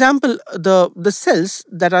 For example, the cells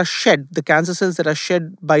that are shed, the cancer cells that are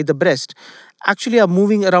shed by the breast, actually are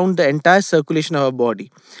moving around the entire circulation of our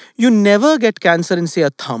body. You never get cancer in, say, a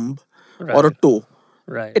thumb or a toe.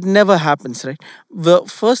 Right. It never happens, right? The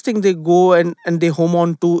first thing they go and they home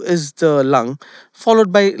on to is the lung,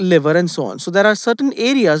 followed by liver and so on. So there are certain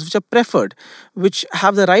areas which are preferred, which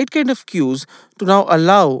have the right kind of cues to now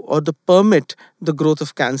allow or to permit the growth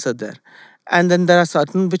of cancer there. And then there are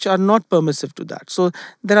certain which are not permissive to that. So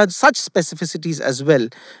there are such specificities as well,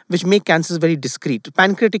 which make cancers very discrete.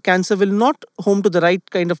 Pancreatic cancer will not home to the right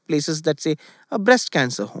kind of places that, say, a breast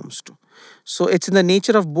cancer homes to. So it's in the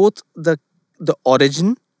nature of both the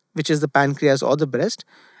origin, which is the pancreas or the breast,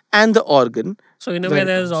 and the organ. So in a way,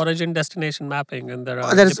 there's origin destination mapping, and there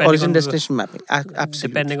is origin destination mapping. Absolutely.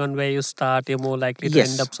 Depending on where you start, you're more likely to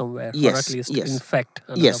end up somewhere, or at least infect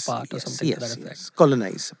another part or something to that effect. Yes,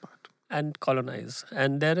 colonize a part. And colonize.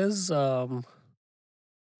 And there is so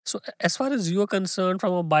as far as you are concerned,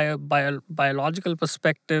 from a biological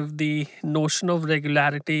perspective, the notion of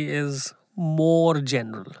regularity is more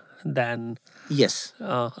general than. Yes.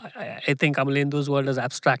 I think Amalindu's world is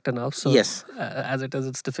abstract enough. So yes. As it is,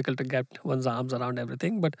 it's difficult to get one's arms around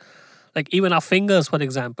everything. But like even our fingers, for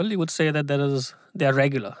example, you would say that they are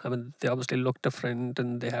regular. I mean, they obviously look different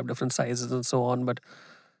and they have different sizes and so on. But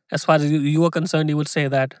as far as you are concerned, you would say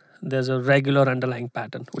that there's a regular underlying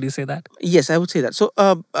pattern. Would you say that? Yes, I would say that. So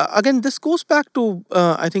again, this goes back to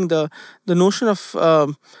I think the notion of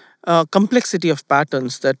complexity of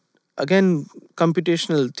patterns that, again,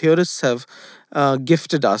 computational theorists have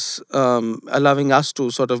gifted us, allowing us to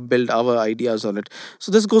sort of build our ideas on it.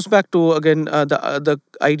 So this goes back to, again, the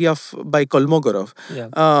idea by Kolmogorov,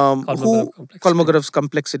 Kolmogorov's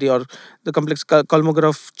complexity, or the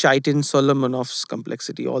Kolmogorov, Chaitin, Solomonov's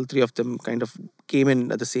complexity. All three of them kind of came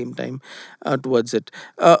in at the same time towards it.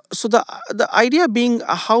 So the idea being,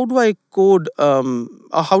 how do I code?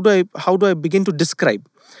 How do I begin to describe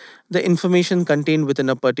the information contained within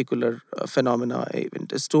a particular phenomena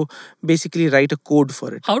event, is to basically write a code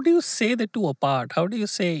for it. How do you say the two apart? How do you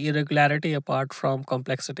say irregularity apart from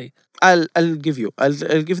complexity? I'll give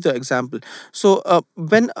the example. So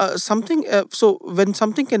when something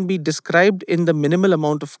can be described in the minimal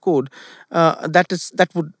amount of code, that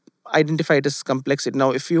would identify it as complexity.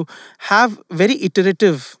 Now, if you have very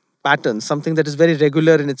iterative pattern, something that is very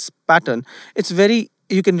regular in its pattern, it's very,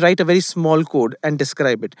 you can write a very small code and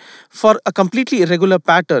describe it. For a completely irregular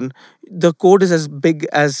pattern, the code is as big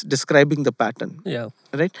as describing the pattern, Yeah.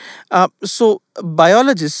 right? So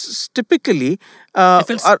biologists typically If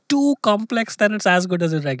it's are too complex, then it's as good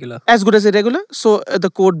as irregular. as good as irregular, so the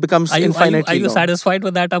code becomes infinitely Are you long. satisfied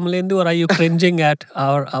with that, Amalendu, or are you cringing at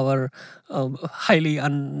our highly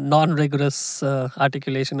non-rigorous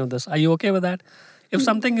articulation of this? Are you okay with that? If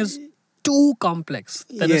something is too complex,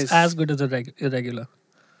 then it's Yes. as good as irregular.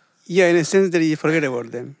 Yeah, in a sense that you forget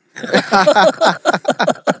about them.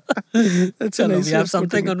 That's a Chalo, nice we way have of putting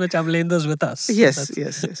something it. on which Amalendu is with us. Yes,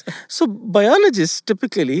 That's- yes. So biologists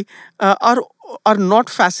typically are not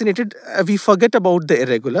fascinated. We forget about the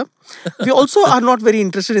irregular. We also are not very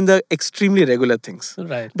interested in the extremely regular things.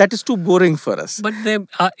 Right. That is too boring for us. But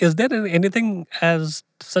is there anything as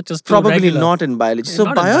such as too Probably regular? not in biology. So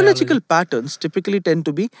Not in biological biology. patterns typically tend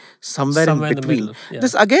to be somewhere Somewhere in in the between. middle, yeah.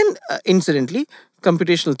 This again, incidentally,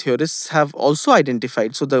 computational theorists have also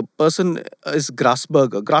identified. So the person is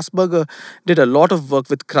Grasberger. Grasberger did a lot of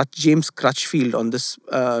work with James Crutchfield on this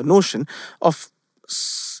notion of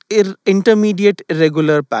intermediate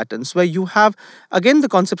irregular patterns, where you have again the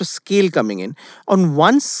concept of scale coming in. On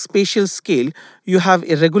one spatial scale you have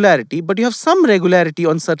irregularity, but you have some regularity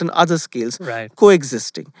on certain other scales, Right.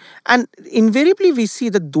 coexisting. And invariably we see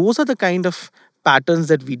that those are the kind of patterns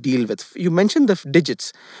that we deal with. You mentioned the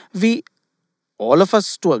digits. We all of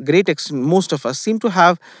us, to a great extent, most of us seem to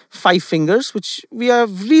have 5 fingers, which we are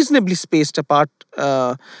reasonably spaced apart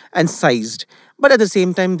and sized. But at the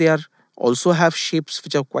same time, they are also have shapes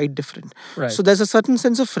which are quite different. Right. So there's a certain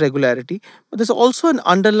sense of regularity, but there's also an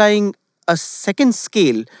underlying a second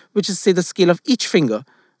scale, which is say the scale of each finger,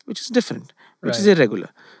 which is different, which is Right. irregular.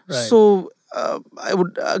 Right. So I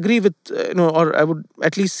would agree with or I would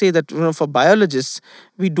at least say that for biologists,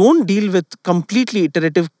 we don't deal with completely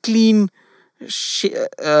iterative, clean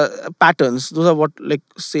patterns. Those are what, like,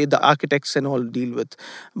 say, the architects and all deal with.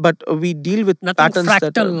 But we deal with Nothing patterns that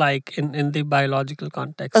are, fractal-like in the biological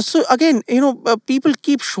context. so again, people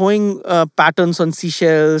keep showing patterns on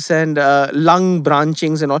seashells and lung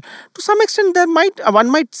branchings and all. To some extent,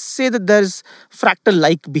 one might say that there's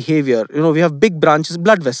fractal-like behavior. We have big branches,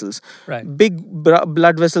 blood vessels, Right. big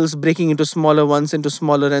blood vessels breaking into smaller ones, into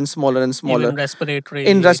smaller and smaller and smaller. Even respiratory.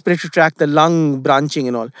 In respiratory tract, the lung branching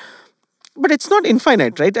and all. But it's not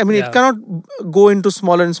infinite, right? I mean, Yeah. it cannot go into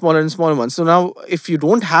smaller and smaller and smaller ones. So now, if you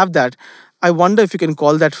don't have that, I wonder if you can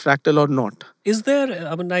call that fractal or not. Is there?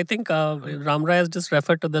 I mean, I think Ramray has just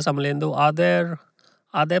referred to this, Amalendu. Are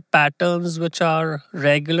there patterns which are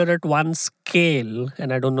regular at one scale?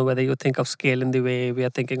 And I don't know whether you think of scale in the way we are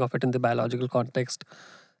thinking of it in the biological context,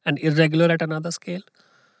 and irregular at another scale.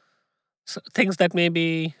 So things that may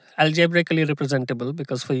be algebraically representable,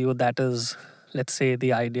 because for you that is, let's say,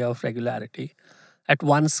 the idea of regularity at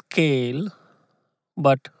one scale,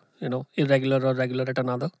 but irregular or regular at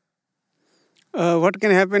another. What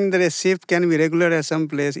can happen that a shape can be regular at some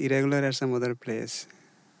place, irregular at some other place,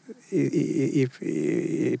 if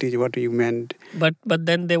it is what you meant. But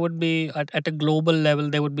then they would be at a global level.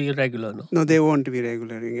 They would be irregular. No, No, they won't be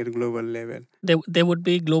regular at a global level. they would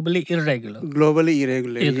be globally irregular. Globally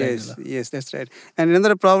irregular. Irregular. Yes, that's right. And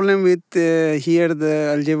another problem with here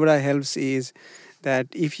the algebra helps is that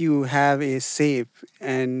if you have a shape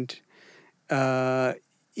and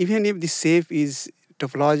even if the shape is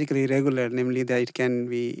topologically regular, namely that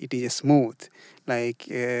it is smooth, like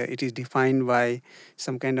it is defined by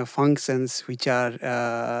some kind of functions which are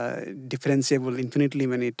differentiable infinitely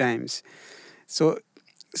many times. So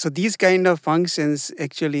these kind of functions,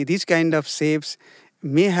 actually these kind of shapes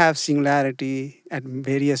may have singularity at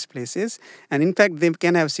various places, and in fact they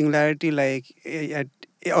can have singularity like at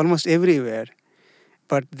almost everywhere,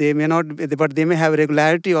 but they may not, but they may have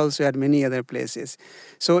regularity also at many other places.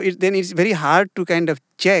 So then it's very hard to kind of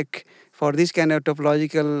check for this kind of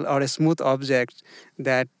topological or a smooth object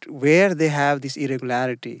that where they have this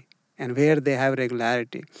irregularity and where they have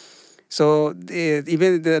regularity. So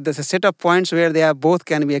even there's a set of points where they are both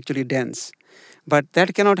can be actually dense, but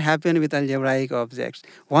that cannot happen with algebraic objects.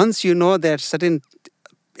 Once you know that certain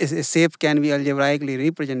a shape can be algebraically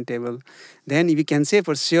representable, then we can say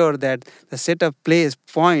for sure that the set of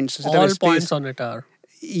points, set All of space, points on it are.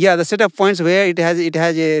 yeah, the set of points where it has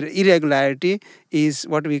a irregularity is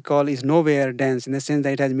what we call is nowhere dense, in the sense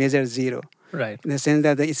that it has measure zero, Right. in the sense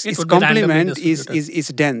that its would be randomly complement distributed. is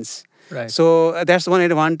dense. Right. So that's one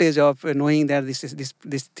advantage of knowing that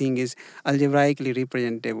this thing is algebraically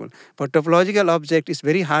representable. But topological object is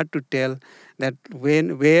very hard to tell that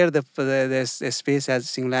where the space has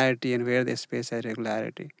singularity and where the space has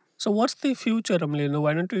regularity. So what's the future, Amalendra?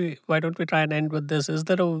 Why don't we try and end with this?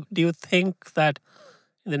 Do you think that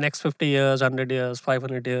in the next 50 years, 100 years,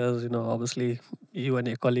 500 years, obviously you and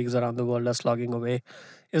your colleagues around the world are slogging away.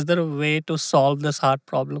 Is there a way to solve this hard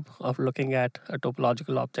problem of looking at a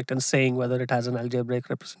topological object and saying whether it has an algebraic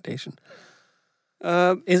representation?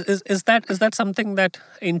 Uh, Is that something that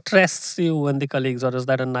interests you and the colleagues, or is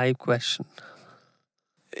that a naive question?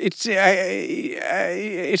 it's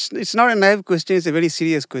not a naive question. It's a very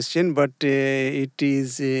serious question, but I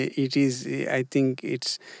think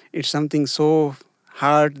it's something so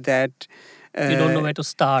hard that You don't know where to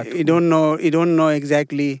start. you don't know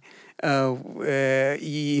exactly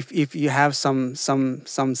if you have some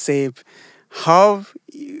shape, how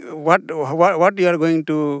what you are going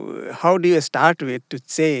to, how do you start with to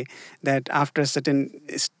say that after certain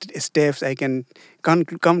steps I can come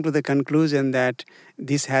to the conclusion that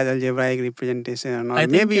this has algebraic representation or not. I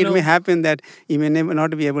think, Maybe it may happen that you may never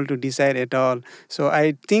not be able to decide at all. So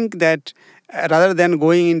I think that rather than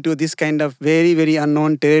going into this kind of very very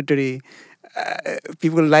unknown territory,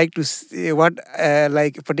 people like to what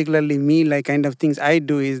like particularly me, like kind of things I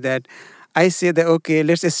do is that I say that okay,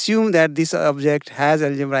 let's assume that this object has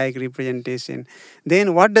algebraic representation.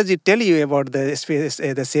 Then what does it tell you about the space,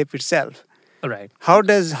 the shape itself? Right. How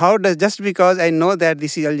does just because I know that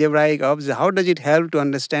this is algebraic object, how does it help to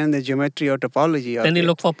understand the geometry or topology of Then you it?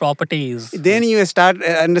 look for properties. Then you start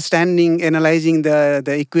understanding, analyzing the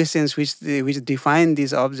equations which define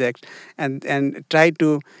this object, and try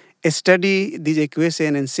to study this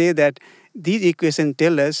equation and say that these equations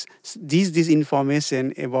tell us this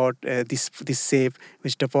information about this shape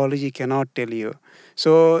which topology cannot tell you.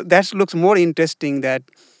 So that looks more interesting, that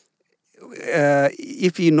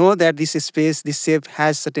if you know that this space, this shape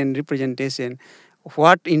has certain representation,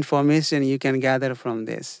 what information you can gather from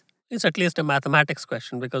this. It's at least a mathematics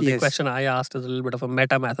question, because the Yes. question I asked is a little bit of a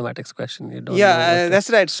meta mathematics question. You don't know Yeah, what to- that's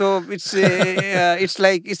right. So it's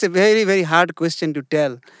like it's a very very hard question to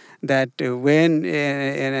tell that when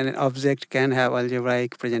an object can have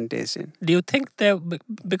algebraic presentation. Do you think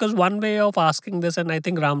because one way of asking this, and I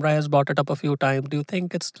think Ramrai has brought it up a few times, do you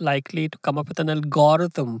think it's likely to come up with an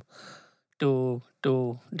algorithm to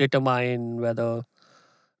determine whether?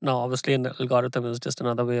 No, obviously an algorithm is just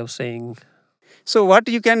another way of saying. So what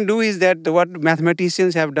you can do is that what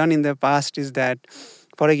mathematicians have done in the past is that,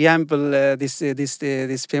 for example,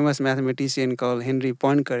 this famous mathematician called Henry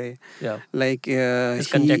Poincaré, Yeah. like His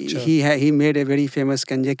conjecture. he made a very famous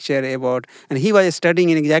conjecture about, and he was studying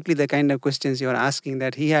in exactly the kind of questions you are asking,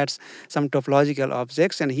 that he had some topological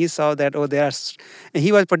objects and he saw that and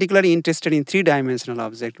he was particularly interested in three-dimensional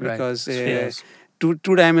object Right. because Spheres.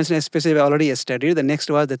 two-dimensional space we already studied. The next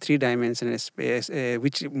was the three-dimensional space,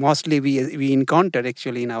 which mostly we encounter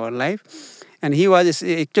actually in our life. And he was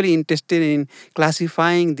actually interested in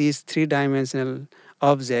classifying these three-dimensional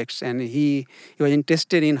objects, and he was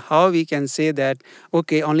interested in how we can say that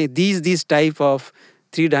okay, only these type of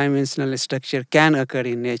three-dimensional structure can occur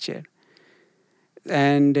in nature.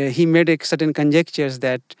 And he made certain conjectures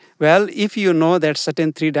that, well, if you know that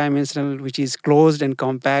certain three-dimensional, which is closed and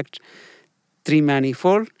compact,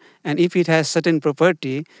 three-manifold, and if it has certain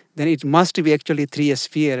property, then it must be actually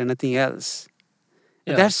three-sphere and nothing else.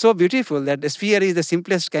 Yeah. That's so beautiful, that the sphere is the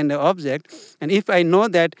simplest kind of object. And if I know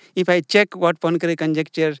that, if I check what Poincaré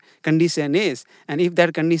conjecture condition is, and if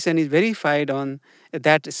that condition is verified on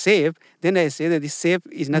that shape, then I say that this shape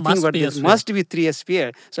is nothing Must but be a this sphere. must be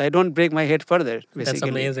three-sphere. So I don't break my head further, basically. That's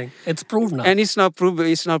amazing. It's proved now. And it's not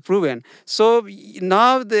proven. So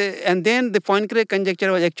now then the Poincaré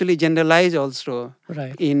conjecture was actually generalized also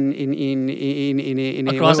Right. in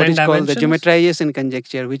Across what n is called the dimensions? geometrization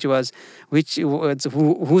conjecture,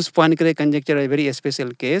 whose Poincaré conjecture is a very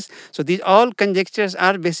special case. So these all conjectures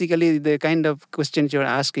are basically the kind of questions you're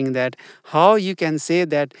asking, that how you can say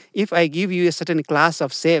that if I give you a certain class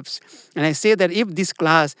of shapes, and I say that if this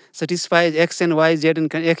class satisfies x and y, z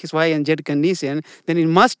and x, y and z condition, then it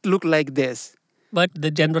must look like this. But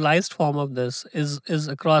the generalized form of this is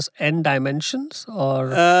across n dimensions, or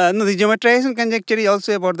No, the geometrization conjecture is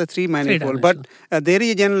also about the three-manifold, but there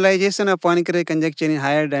is a generalization of Poincaré conjecture in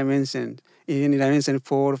higher dimensions, in dimension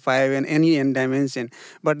 4, 5, and any n dimension.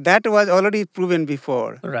 But that was already proven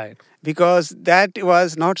before, right? because that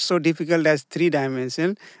was not so difficult as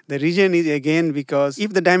three-dimension. The reason is again because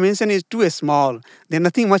if the dimension is too small, then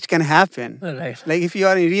nothing much can happen. Right. Like if you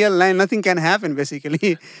are in real line, nothing can happen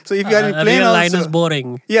basically. So if you are in A plane real also, line is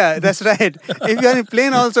boring. yeah, that's right. If you are in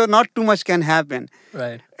plane also, not too much can happen.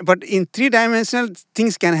 Right. But in three-dimensional,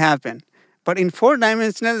 things can happen. But in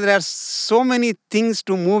four-dimensional, there are so many things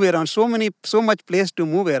to move around, so much place to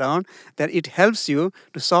move around that it helps you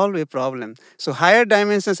to solve a problem. So higher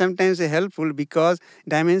dimensions sometimes are helpful because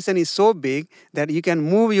dimension is so big that you can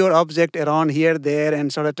move your object around here, there,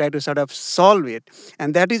 and sort of try to sort of solve it.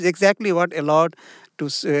 And that is exactly what allowed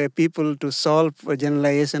to people to solve a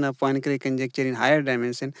generalization of Poincare conjecture in higher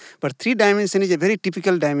dimension. But three dimension is a very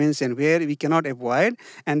typical dimension where we cannot avoid,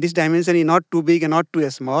 and this dimension is not too big and not too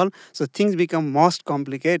small, so things become most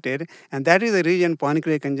complicated, and that is the reason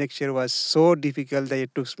Poincare conjecture was so difficult that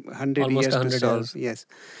it took 100 Almost years to 100 solve. years. Yes.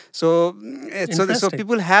 So, so Interesting.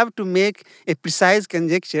 people have to make a precise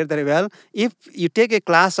conjecture that, well, if you take a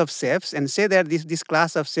class of shapes and say that this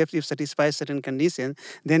class of shapes, if satisfies certain conditions,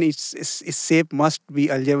 then its shape must be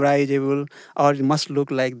algebraizable or it must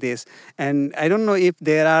look like this. And I don't know if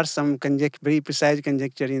there are some very precise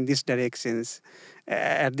conjecture in these directions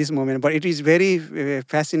at this moment, but it is very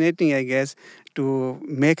fascinating, I guess, to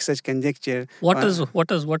make such conjecture. What is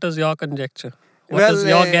your conjecture? What Well, is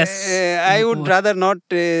your guess? I would rather not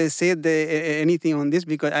say anything on this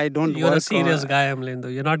because I don't You're work a serious on, guy,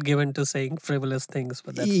 Amlendo. You're not given to saying frivolous things,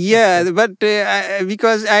 but yeah, that's but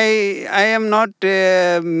because I am not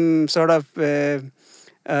sort of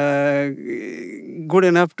good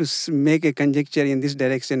enough to make a conjecture in this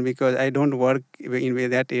direction because I don't work in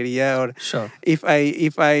that area. Or sure. if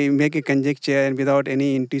I make a conjecture and without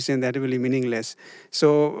any intuition, that will be meaningless.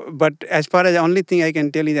 So, but as far as the only thing I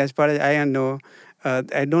can tell is, as far as I know,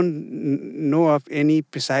 I don't know of any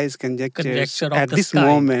precise conjectures Conjecture of at this this kind.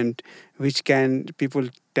 moment which can people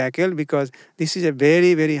tackle, because this is a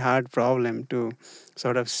very, very hard problem to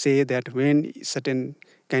sort of say that when certain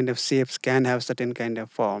kind of shapes can have certain kind of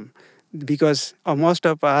form, because most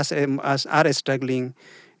of us are struggling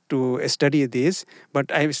to study this.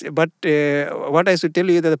 But what I should tell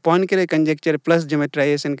you that the Poincare conjecture plus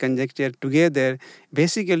geometrization conjecture together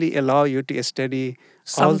basically allow you to study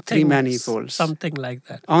all three manifolds. Something like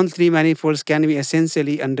that. All three manifolds can be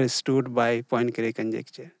essentially understood by Poincare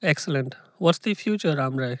conjecture. Excellent. What's the future,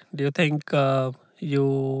 Ramray? Do you think you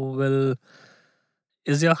will?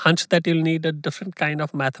 Is your hunch that you'll need a different kind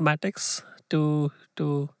of mathematics to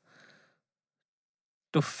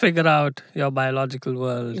figure out your biological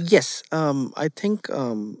world? Yes, I think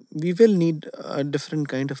we will need a different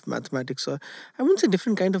kind of mathematics. Or I wouldn't say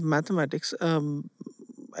different kind of mathematics.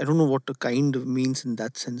 I don't know what the kind means in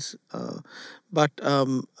that sense, but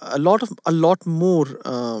a lot more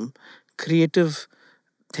creative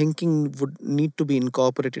thinking would need to be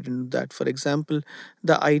incorporated into that. For example,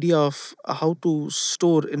 the idea of how to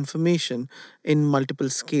store information in multiple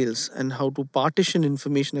scales and how to partition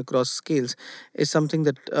information across scales is something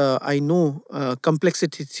that I know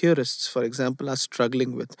complexity theorists, for example, are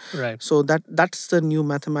struggling with. Right. So that's the new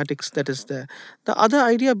mathematics that is there. The other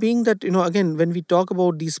idea being that, again, when we talk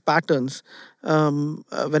about these patterns,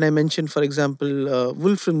 when I mentioned, for example,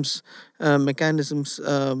 Wolfram's mechanisms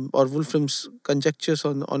or Wolfram's conjectures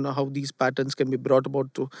on how these patterns can be brought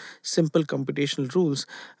about through simple computational rules,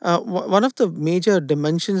 one of the major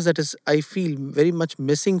dimensions that is, I feel, very much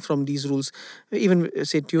missing from these rules, even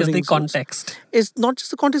say Is Turing's the rules, context. is not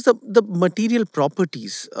just the context, the material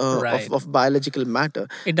properties Right. of biological matter.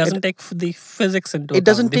 It doesn't take the physics into It account.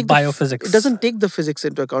 doesn't The take biophysics. it doesn't take the physics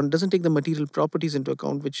into account. It doesn't take the material properties into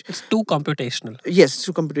account, which It's too computational. yes, it's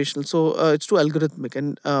too computational. So it's too algorithmic,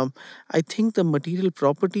 and I think the material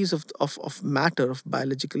properties of matter, of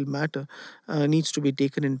biological matter, needs to be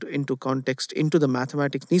taken into context, into the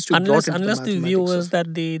mathematics, needs to be brought into Unless the the mathematics. view is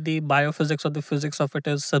that the biophysics or the physics of it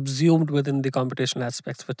is subsumed within the computational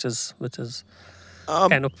aspects, which is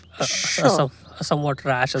kind of Sure. a somewhat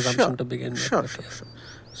rash assumption Sure, to begin with. sure, but sure, yeah. sure.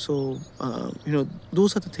 So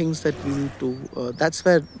those are the things that we need to. That's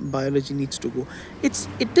where biology needs to go.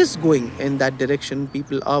 It is going in that direction.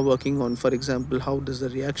 People are working on, for example, how does the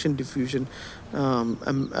reaction diffusion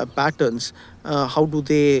patterns, how do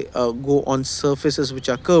they go on surfaces which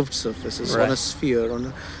are curved surfaces, on a Right. sphere,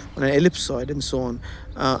 on an ellipsoid, and so on.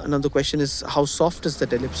 Another question is how soft is that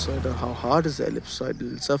ellipsoid, or how hard is the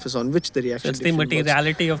ellipsoidal surface on which the So reaction it's the diffusion works.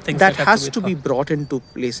 materiality of things That that has have to be thought. brought into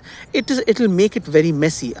place. It'll make it very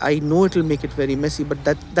messy. I know it'll make it very messy, but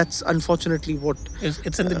that's unfortunately what.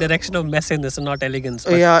 It's in the direction of messiness and not elegance.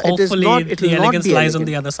 But Yeah, it is hopefully not. It'll the not elegance be lies on elegant.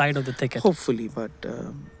 the other side of the thicket. Hopefully, but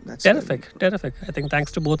that's where we Terrific, go. terrific. I think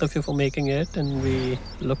thanks to both of you for making it, and we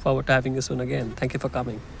look forward to having you soon again. Thank you for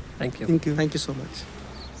coming. Thank you. Thank you. Thank you so much.